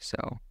mind.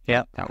 So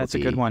yeah, that's a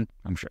good one.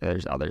 I'm sure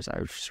there's others. I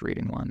was just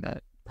reading one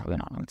that probably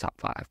not on the top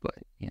 5, but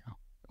you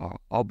know,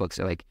 all books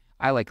are like,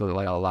 I like a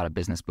lot of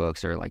business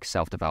books or like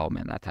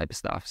self-development, that type of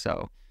stuff.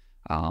 So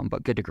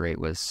but Good to Great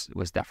was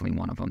definitely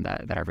one of them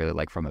that I really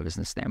like from a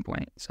business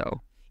standpoint.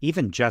 So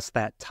even just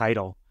that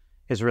title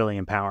is really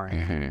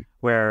empowering,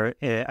 where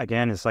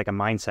again, it's like a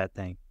mindset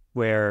thing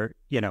where,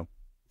 you know,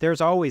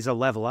 there's always a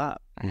level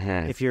up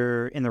if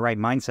you're in the right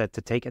mindset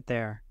to take it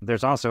there.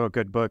 There's also a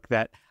good book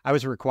that I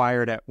was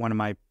required at one of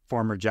my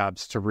former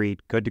jobs to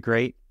read, Good to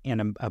Great,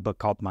 and a book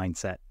called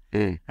Mindset.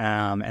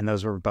 And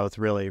those were both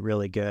really,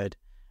 really good.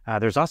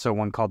 There's also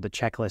one called The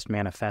Checklist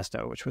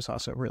Manifesto, which was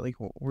also really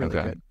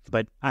good.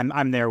 But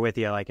I'm there with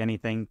you. Like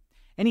anything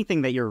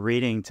that you're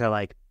reading to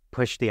like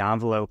push the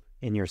envelope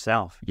in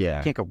yourself. Yeah,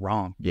 you can't go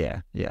wrong.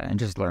 Yeah, and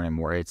just learning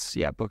more. It's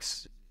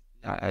books.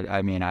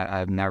 I mean,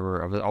 I've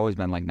always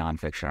been like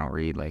nonfiction. I don't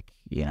read like,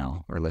 you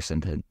know, or listen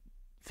to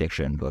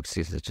fiction books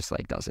because it just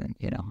like doesn't,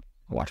 you know,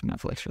 watch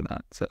Netflix for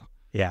that. So.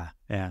 Yeah.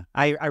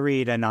 I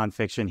read a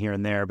nonfiction here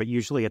and there, but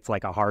usually it's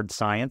like a hard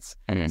science.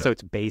 So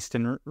it's based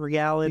in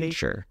reality.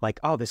 Sure. Like,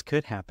 oh, this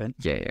could happen.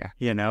 Yeah.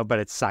 You know, but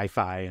it's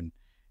sci-fi and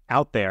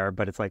out there,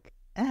 but it's like,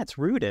 it's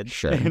rooted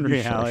in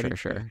reality.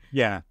 Sure.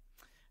 Yeah.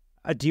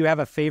 Do you have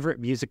a favorite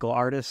musical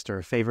artist or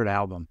a favorite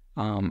album?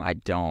 I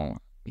don't.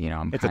 You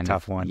know, it's a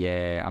tough one.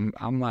 Yeah.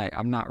 I'm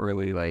not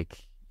really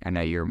like, I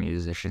know you're a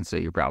musician, so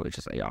you're probably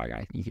just like,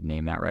 oh, you could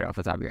name that right off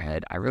the top of your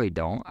head. I really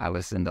don't. I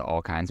listen to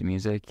all kinds of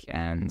music,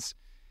 and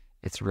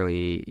it's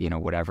really, you know,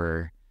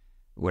 whatever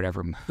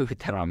mood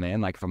that I'm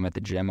in. Like if I'm at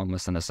the gym, I'm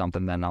listening to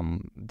something then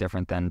I'm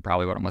different than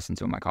probably what I'm listening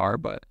to in my car.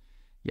 But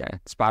yeah,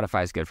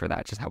 Spotify is good for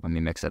that, just helping me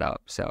mix it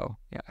up. So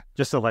yeah.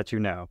 Just to let you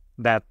know,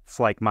 that's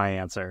like my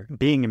answer.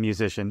 Being a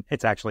musician,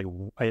 it's actually,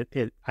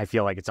 I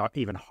feel like it's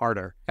even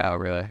harder. Oh,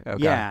 really?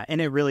 Okay. Yeah,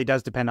 and it really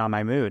does depend on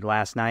my mood.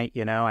 Last night,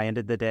 you know, I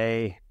ended the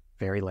day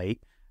very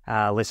late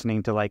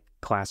listening to like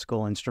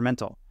classical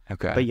instrumental.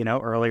 Okay. But, you know,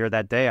 earlier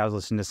that day, I was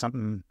listening to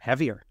something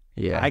heavier.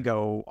 Yeah. I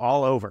go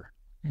all over.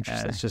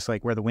 Interesting. It's just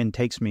like where the wind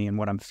takes me and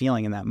what I'm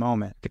feeling in that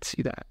moment. I could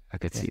see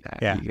that.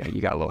 Yeah. You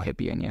got a little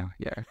hippie in you.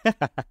 Yeah.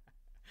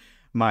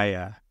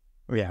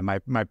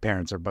 My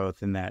parents are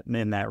both in that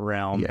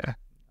realm. Yeah.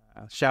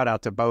 Shout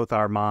out to both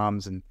our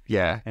moms and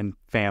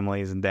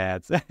families and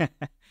dads.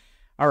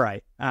 All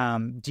right.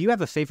 Do you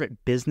have a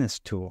favorite business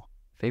tool?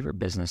 Favorite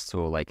business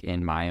tool, like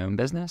in my own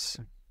business?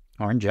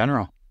 Or in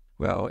general?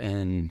 Well,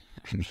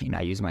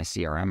 I use my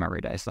CRM every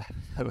day, so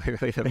that's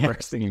literally the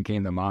first thing that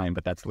came to mind,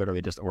 but that's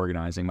literally just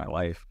organizing my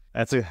life.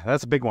 That's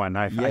a big one.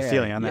 I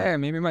feel you on that. Yeah,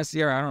 maybe my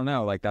CRM, I don't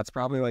know. Like, that's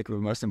probably like the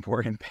most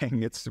important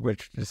thing.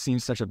 Which just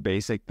seems such a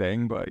basic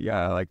thing, but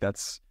yeah, like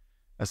that's,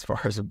 as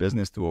far as a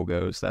business tool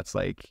goes, that's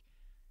like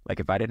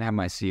if I didn't have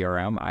my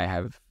CRM,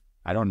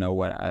 I don't know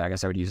what, I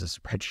guess I would use a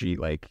spreadsheet,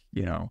 like,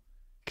 you know.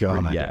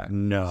 God, yeah.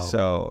 No.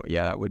 So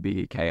yeah, that would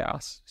be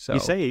chaos. So you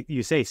say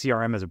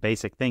CRM is a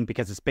basic thing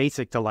because it's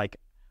basic to like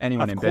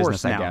anyone in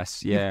business, I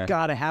guess. Yeah, you've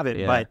got to have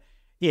it, but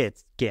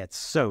it gets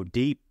so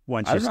deep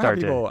once you start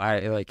to. I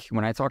like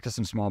when I talk to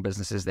some small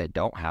businesses that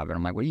don't have it.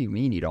 I'm like, what do you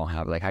mean you don't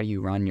have it? Like, how do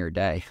you run your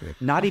day?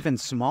 Not even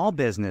small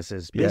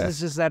businesses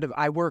that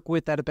I work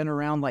with that have been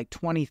around like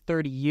 20,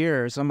 30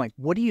 years. I'm like,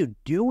 what are you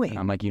doing?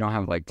 I'm like, you don't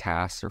have like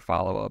tasks or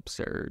follow-ups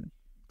or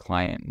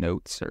client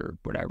notes or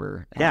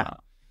whatever. Yeah.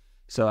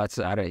 So that's,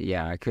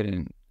 I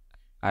couldn't,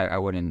 I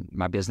wouldn't,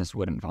 my business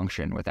wouldn't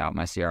function without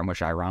my CRM,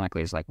 which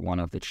ironically is like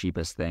one of the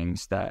cheapest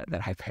things that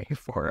I pay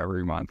for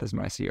every month is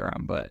my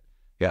CRM. But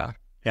yeah.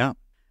 Yeah.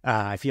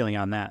 I feel you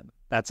on that.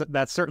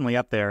 That's certainly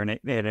up there.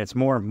 And it's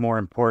more and more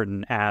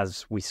important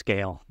as we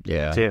scale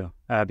too,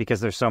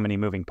 because there's so many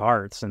moving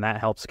parts and that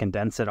helps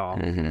condense it all,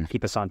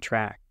 keep us on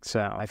track.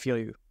 So I feel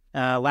you.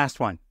 Last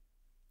one.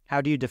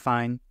 How do you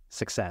define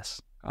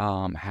success?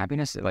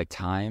 Happiness, like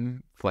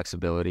time,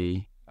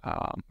 flexibility,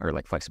 or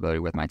like flexibility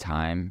with my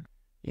time,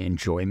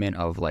 enjoyment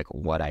of like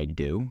what I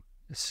do.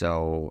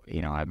 So,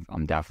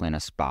 I'm definitely in a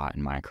spot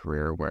in my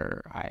career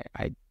where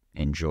I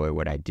enjoy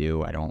what I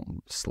do. I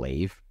don't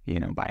slave,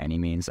 by any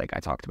means. Like I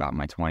talked about in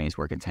my 20s,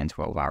 working 10,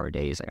 12-hour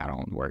days. Like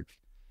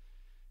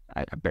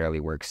I barely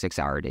work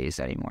 6-hour days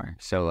anymore.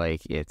 So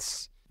like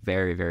it's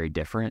very, very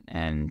different.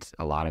 And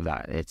a lot of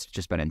that, it's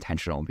just been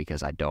intentional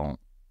because I don't,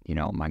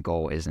 my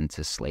goal isn't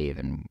to slave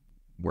and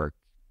work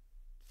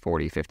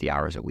 40, 50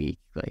 hours a week.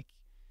 Like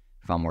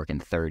if I'm working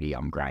 30,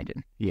 I'm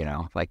grinding,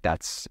 like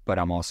but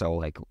I'm also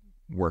like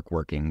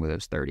working with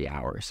those 30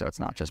 hours. So it's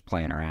not just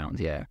playing around.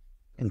 Yeah.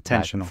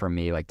 Intentional. That, for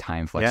me, like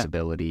time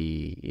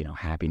flexibility,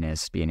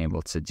 happiness, being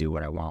able to do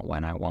what I want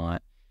when I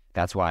want.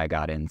 That's why I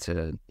got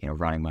into,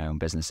 running my own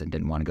business and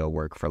didn't want to go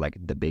work for like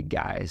the big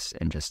guys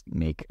and just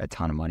make a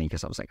ton of money.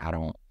 Cause I was like, I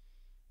don't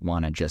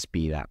want to just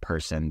be that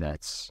person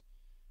that's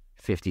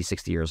 50,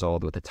 60 years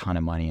old with a ton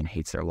of money and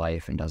hates their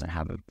life and doesn't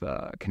have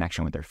a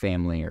connection with their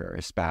family or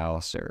a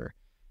spouse or,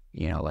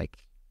 like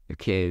their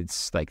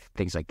kids, like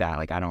things like that.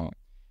 Like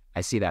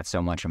I see that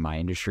so much in my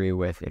industry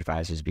with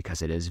advisors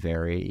because it is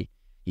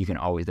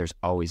there's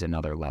always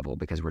another level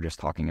because we're just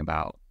talking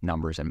about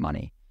numbers and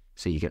money.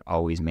 So you can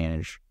always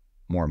manage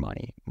more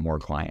money, more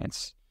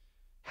clients,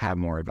 have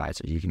more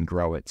advisors. You can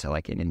grow it to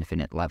like an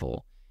infinite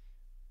level,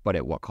 but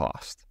at what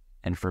cost?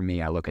 And for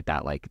me, I look at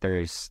that like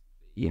there's,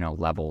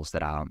 levels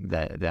that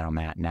I'm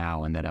at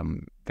now and that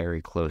I'm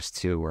very close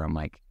to where I'm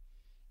like,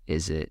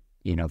 is it,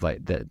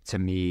 to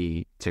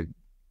me to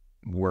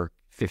work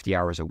 50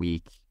 hours a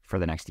week for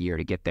the next year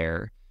to get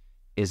there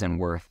isn't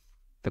worth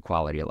the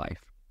quality of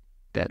life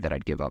that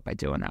I'd give up by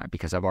doing that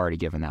because I've already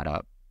given that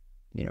up,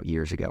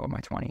 years ago in my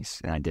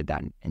 20s. And I did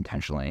that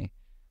intentionally.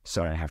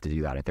 So I didn't have to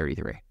do that at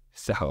 33.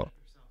 So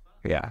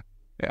yeah.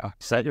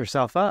 Set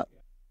yourself up.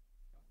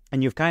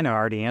 And you've kind of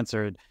already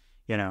answered,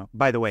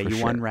 by the way,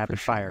 you won rapid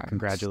fire.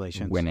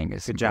 Congratulations. Winning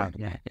is good job.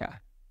 Yeah.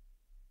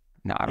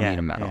 No, I don't need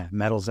a medal. Yeah.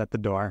 Medals at the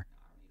door.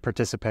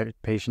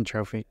 Participation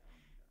trophy.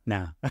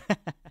 No.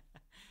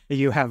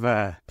 You have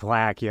a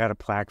plaque. You had a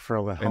plaque for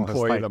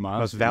Employee of the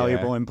Month. Most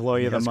valuable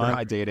employee of the month.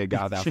 I dated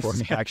got that for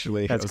me,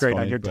 actually. That's great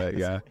funny, on your but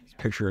yeah,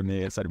 picture of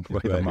me. It said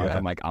Employee of the Month.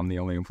 I'm like, I'm the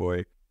only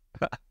employee.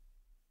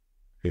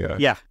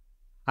 Yeah.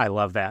 I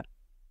love that.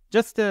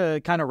 Just to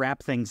kind of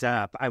wrap things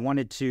up, I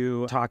wanted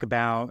to talk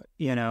about,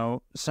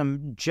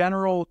 some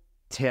general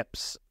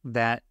tips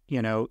that,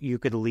 you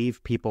could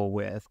leave people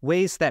with.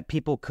 Ways that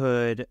people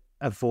could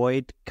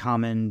avoid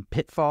common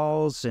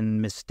pitfalls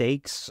and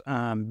mistakes,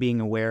 being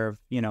aware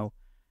of,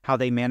 how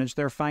they manage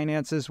their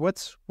finances.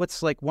 What's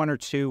like one or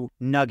two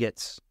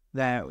nuggets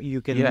that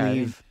you can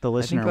leave the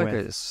listener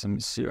with?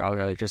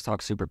 I'll just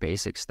talk super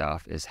basic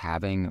stuff is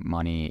having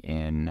money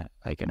in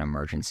like an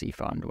emergency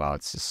fund. While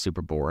it's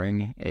super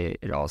boring,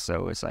 it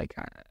also is like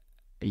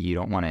you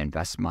don't want to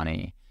invest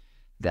money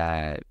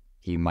that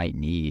you might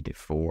need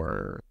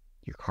for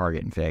your car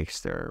getting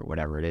fixed or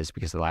whatever it is,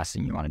 because the last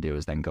thing you want to do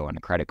is then go into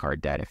credit card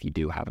debt if you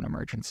do have an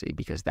emergency,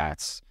 because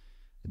that's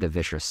the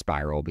vicious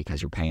spiral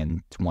because you're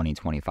paying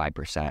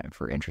 20-25%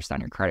 for interest on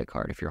your credit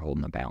card if you're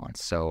holding a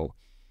balance. So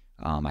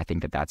I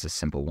think that's a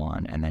simple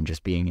one. And then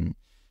just being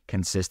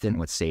consistent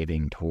with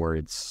saving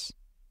towards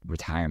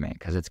retirement,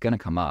 because it's going to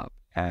come up.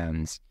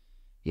 And,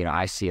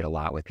 I see it a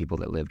lot with people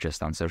that live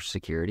just on Social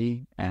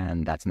Security,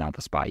 and that's not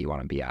the spot you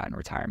want to be at in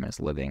retirement, is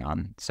living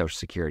on Social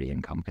Security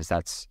income, because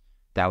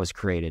that was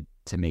created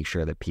to make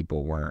sure that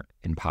people weren't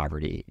in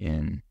poverty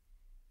in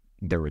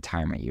their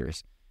retirement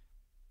years.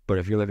 But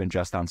if you're living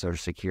just on Social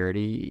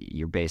Security,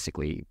 you're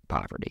basically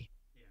poverty.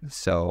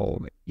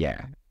 So,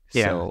 yeah.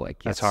 So,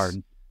 like, that's hard.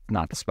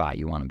 Not the spot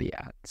you want to be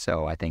at.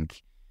 So I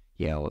think,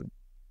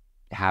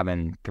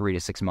 having 3 to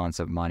 6 months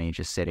of money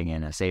just sitting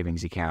in a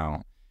savings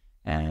account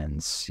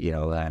and,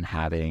 then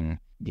having,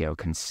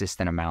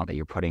 consistent amount that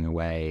you're putting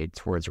away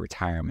towards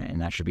retirement.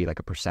 And that should be like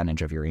a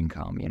percentage of your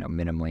income,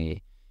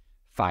 minimally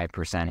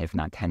 5%, if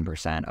not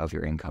 10% of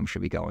your income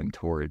should be going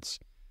towards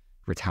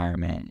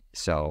retirement.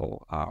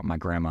 So my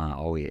grandma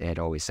had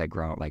always said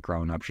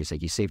growing up, she's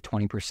like, you save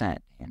 20%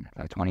 and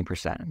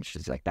 20%. And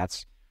she's like,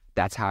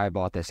 that's how I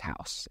bought this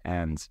house.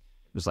 And it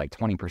was like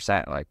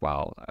 20%, like,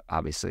 well,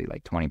 obviously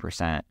like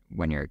 20%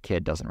 when you're a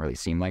kid doesn't really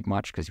seem like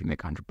much, because if you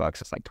make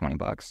 $100, it's like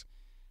 $20.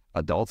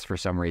 Adults, for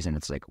some reason,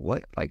 it's like,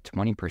 what, like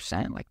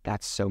 20%? Like,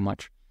 that's so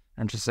much.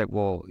 I'm just like,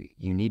 well,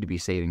 you need to be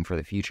saving for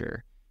the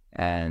future,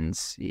 and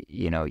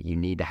you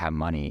need to have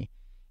money.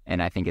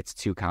 And I think it's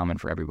too common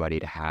for everybody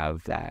to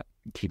have that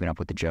keeping up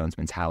with the Jones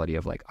mentality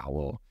of like, oh,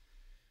 well,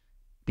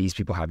 these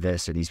people have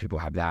this or these people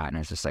have that. And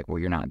it's just like, well,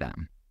 you're not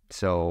them.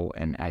 So,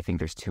 and I think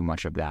there's too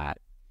much of that,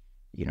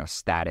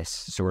 status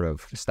sort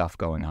of stuff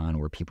going on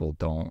where people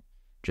don't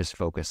just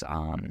focus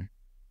on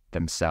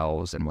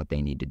themselves and what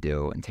they need to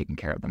do and taking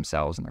care of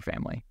themselves and their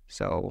family.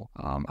 So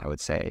I would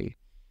say,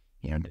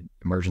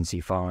 emergency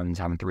funds,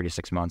 having 3 to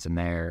 6 months in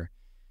there,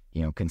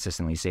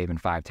 consistently saving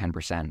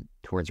 5-10%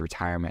 towards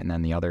retirement. And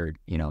then the other,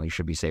 you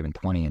should be saving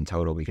 20 in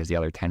total, because the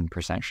other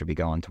 10% should be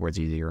going towards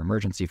either your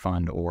emergency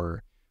fund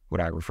or what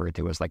I refer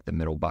to as like the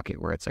middle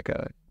bucket, where it's like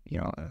a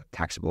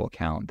taxable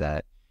account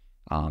that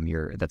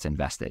that's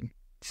invested.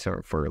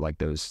 So for like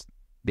those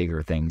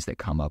bigger things that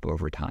come up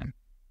over time.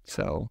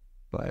 So,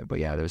 but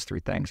yeah, those 3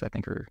 things I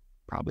think are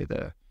probably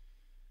the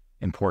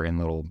important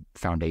little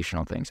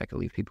foundational things I could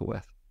leave people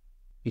with.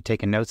 You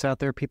taking notes out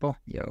there, people?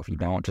 Yeah, if you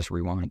don't, just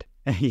rewind.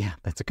 Yeah,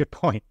 that's a good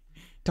point.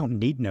 Don't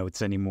need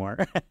notes anymore.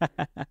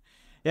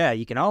 Yeah,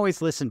 you can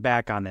always listen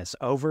back on this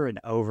over and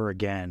over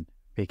again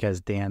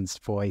because Dan's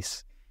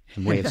voice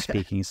and way of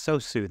speaking is so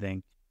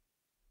soothing.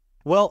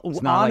 Well,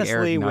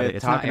 honestly,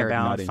 with talking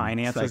about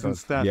finances and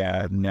stuff.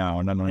 Yeah,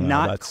 no.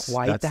 Not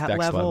quite that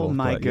level.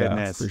 My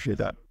goodness. Yeah, appreciate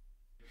that.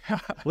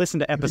 Listen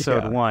to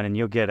episode 1 and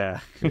you'll get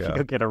a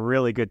you'll get a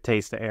really good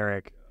taste of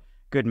Eric.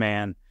 Good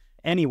man.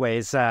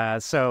 Anyways,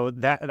 so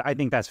that I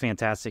think that's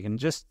fantastic, and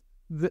just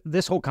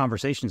this whole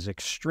conversation is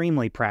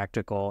extremely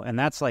practical, and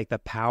that's like the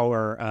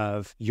power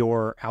of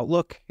your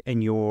outlook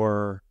and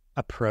your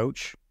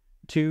approach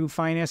to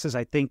finances.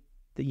 I think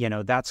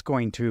that's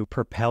going to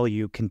propel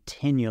you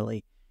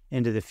continually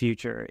into the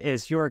future.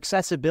 Is your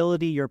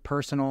accessibility, your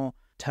personal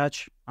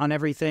touch on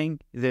everything,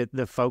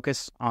 the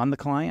focus on the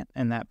client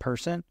and that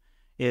person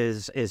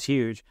is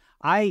huge.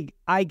 I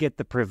get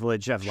the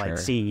privilege of like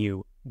seeing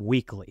you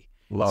weekly.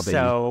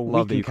 So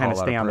we can kind of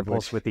stay on the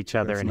pulse with each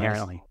other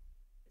inherently. Nice.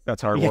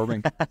 That's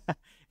heartwarming.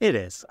 It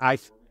is.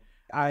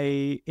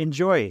 I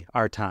enjoy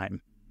our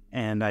time,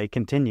 and I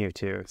continue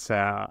to.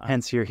 So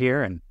hence you're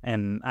here,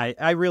 and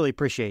I really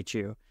appreciate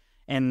you.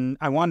 And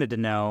I wanted to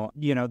know,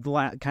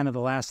 kind of the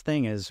last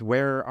thing is,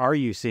 where are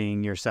you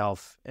seeing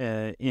yourself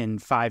in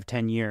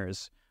 5-10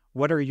 years?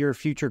 What are your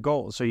future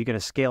goals? Are you going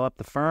to scale up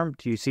the firm?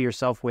 Do you see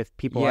yourself with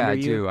people under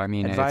you? Yeah, I do. I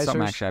mean, advisors? It's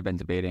something actually I've been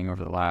debating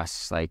over the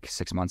last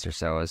 6 months or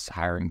so, is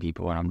hiring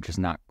people, and I'm just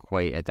not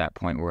quite at that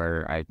point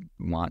where I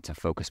want to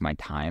focus my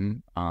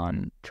time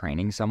on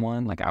training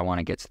someone. Like, I want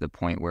to get to the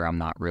point where I'm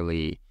not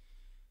really,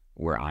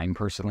 where I'm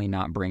personally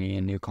not bringing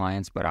in new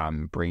clients, but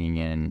I'm bringing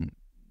in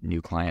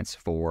new clients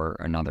for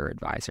another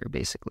advisor,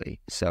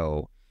 basically.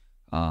 So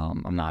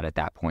I'm not at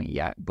that point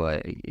yet,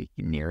 but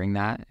nearing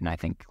that, and I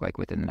think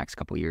within the next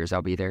couple of years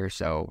I'll be there.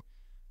 So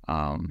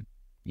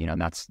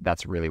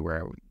that's really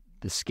where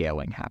the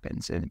scaling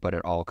happens. But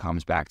it all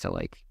comes back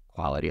to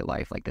quality of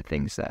life, the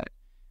things that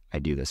I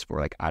do this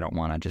for. I don't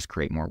want to just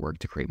create more work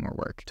to create more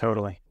work.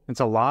 Totally. It's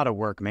a lot of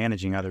work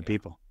managing other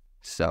people.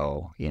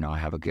 So I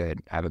have a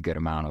good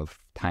amount of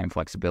time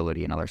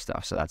flexibility and other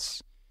stuff. So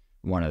that's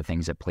one of the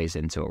things that plays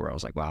into it, where I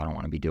was like, wow, I don't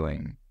want to be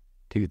doing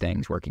 2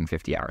 things, working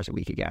 50 hours a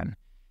week again,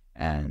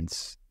 and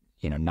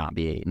not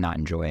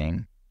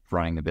enjoying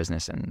running the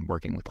business and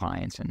working with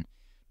clients and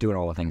doing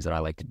all the things that I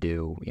like to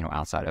do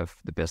outside of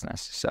the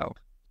business. So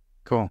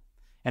cool.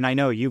 And I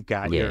know you've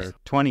got your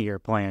 20-year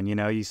plan.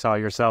 You saw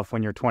yourself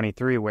when you're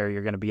 23 where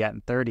you're going to be at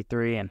in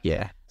 33, and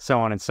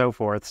so on and so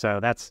forth. So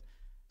that's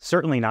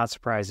certainly not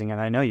surprising, and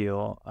I know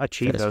you'll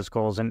achieve those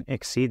goals and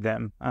exceed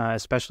them,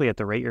 especially at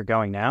the rate you're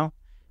going now,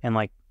 and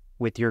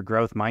with your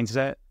growth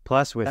mindset,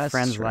 plus with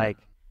friends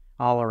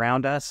all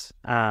around us,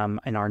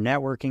 in our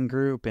networking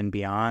group and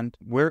beyond.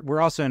 We're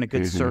also in a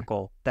good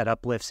circle that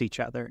uplifts each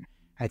other.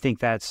 I think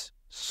that's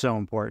so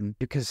important,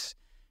 because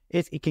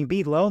it can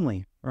be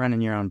lonely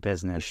running your own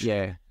business.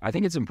 Yeah, I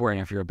think it's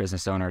important if you're a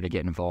business owner to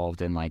get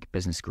involved in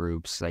business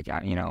groups.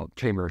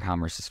 Chamber of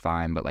Commerce is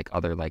fine, but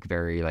other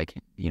very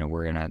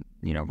we're in a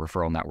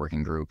referral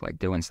networking group,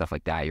 doing stuff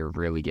like that. You're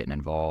really getting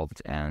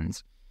involved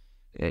and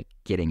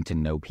getting to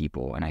know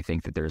people. And I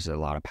think that there's a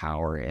lot of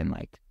power in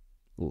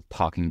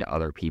talking to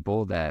other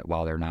people that,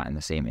 while they're not in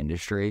the same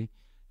industry,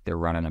 they're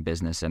running a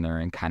business and they're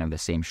in kind of the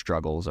same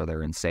struggles, or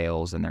they're in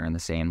sales and they're in the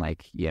same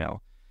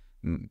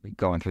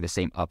going through the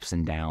same ups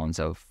and downs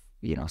of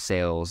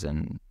sales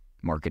and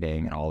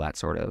marketing and all that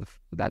sort of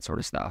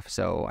stuff.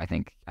 So I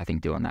think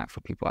doing that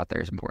for people out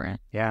there is important.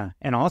 Yeah,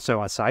 and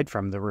also aside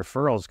from the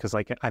referrals, because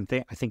I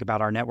think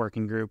about our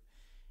networking group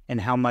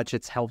and how much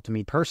it's helped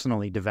me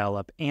personally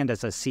develop, and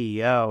as a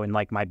CEO and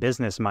my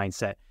business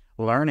mindset,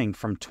 learning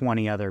from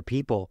 20 other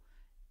people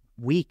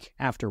week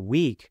after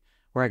week,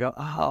 where I go,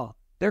 oh,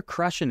 they're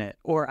crushing it,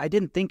 or I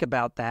didn't think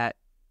about that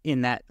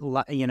in that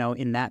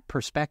in that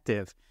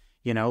perspective.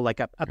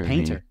 A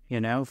painter,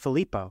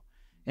 Filippo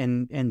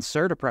and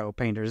Certapro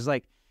painters,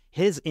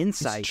 his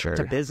insight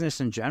to business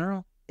in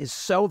general is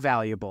so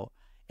valuable.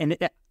 And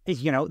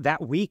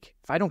that week,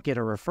 if I don't get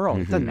a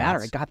referral, it doesn't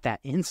matter. I got that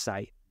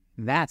insight.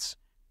 That's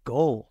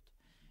gold.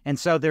 And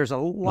so there's a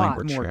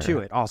lot more to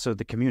it. Also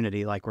the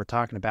community, we're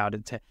talking about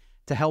it,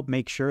 to help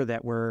make sure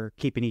that we're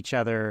keeping each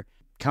other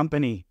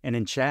company and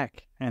in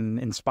check and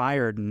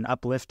inspired and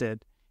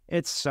uplifted.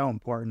 It's so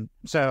important.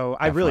 So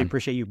I really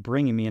appreciate you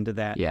bringing me into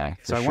that. Yeah.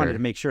 So I wanted to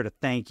make sure to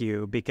thank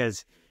you,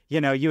 because,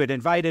 you had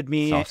invited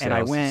me and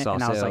I went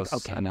and I was like,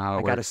 okay,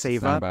 I got to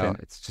save up.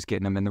 It's just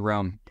getting them in the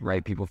room.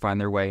 Right people find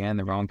their way in,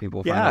 the wrong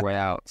people find their way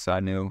out. So I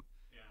knew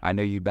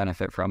you'd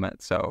benefit from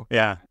it. So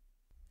yeah,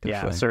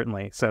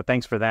 certainly. So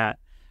thanks for that.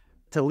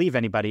 To leave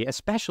anybody,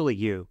 especially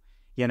you,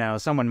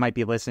 someone might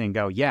be listening and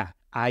go, yeah,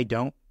 I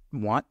don't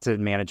want to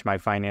manage my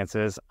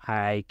finances.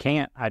 I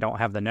can't. I don't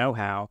have the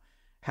know-how.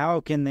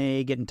 how can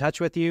they get in touch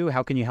with you?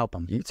 How can you help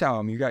them? You tell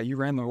them. You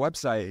ran the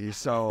website,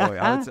 so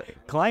I would say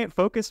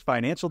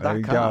clientfocusedfinancial.com. there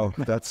you go.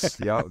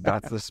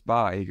 That's the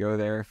spot. You go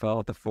there, fill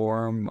out the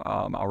form.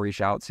 I'll reach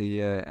out to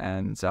you,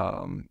 and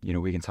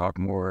we can talk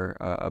more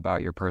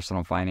about your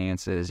personal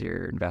finances,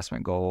 your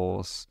investment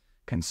goals,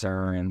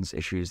 concerns,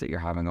 issues that you're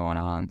having going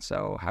on.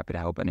 So happy to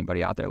help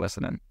anybody out there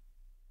listening.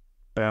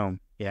 Boom.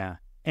 Yeah.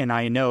 And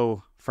I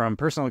know from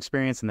personal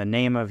experience in the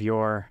name of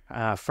your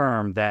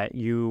firm that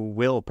you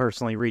will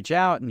personally reach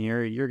out and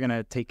you're going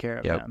to take care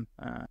of them.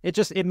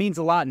 It means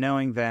a lot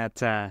knowing that,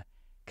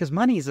 because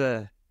money's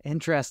a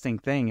interesting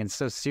thing and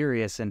so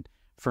serious. And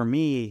for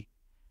me,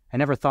 I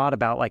never thought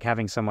about like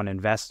having someone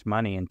invest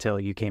money until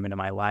you came into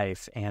my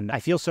life. And I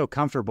feel so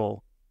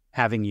comfortable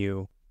having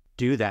you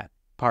do that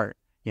part,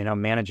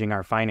 managing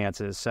our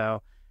finances.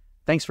 So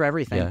thanks for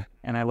everything. Yeah,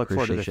 and I look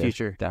forward to the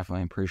future.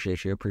 Definitely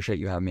appreciate you. Appreciate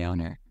you having me on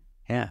here.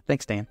 Yeah.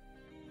 Thanks, Dan.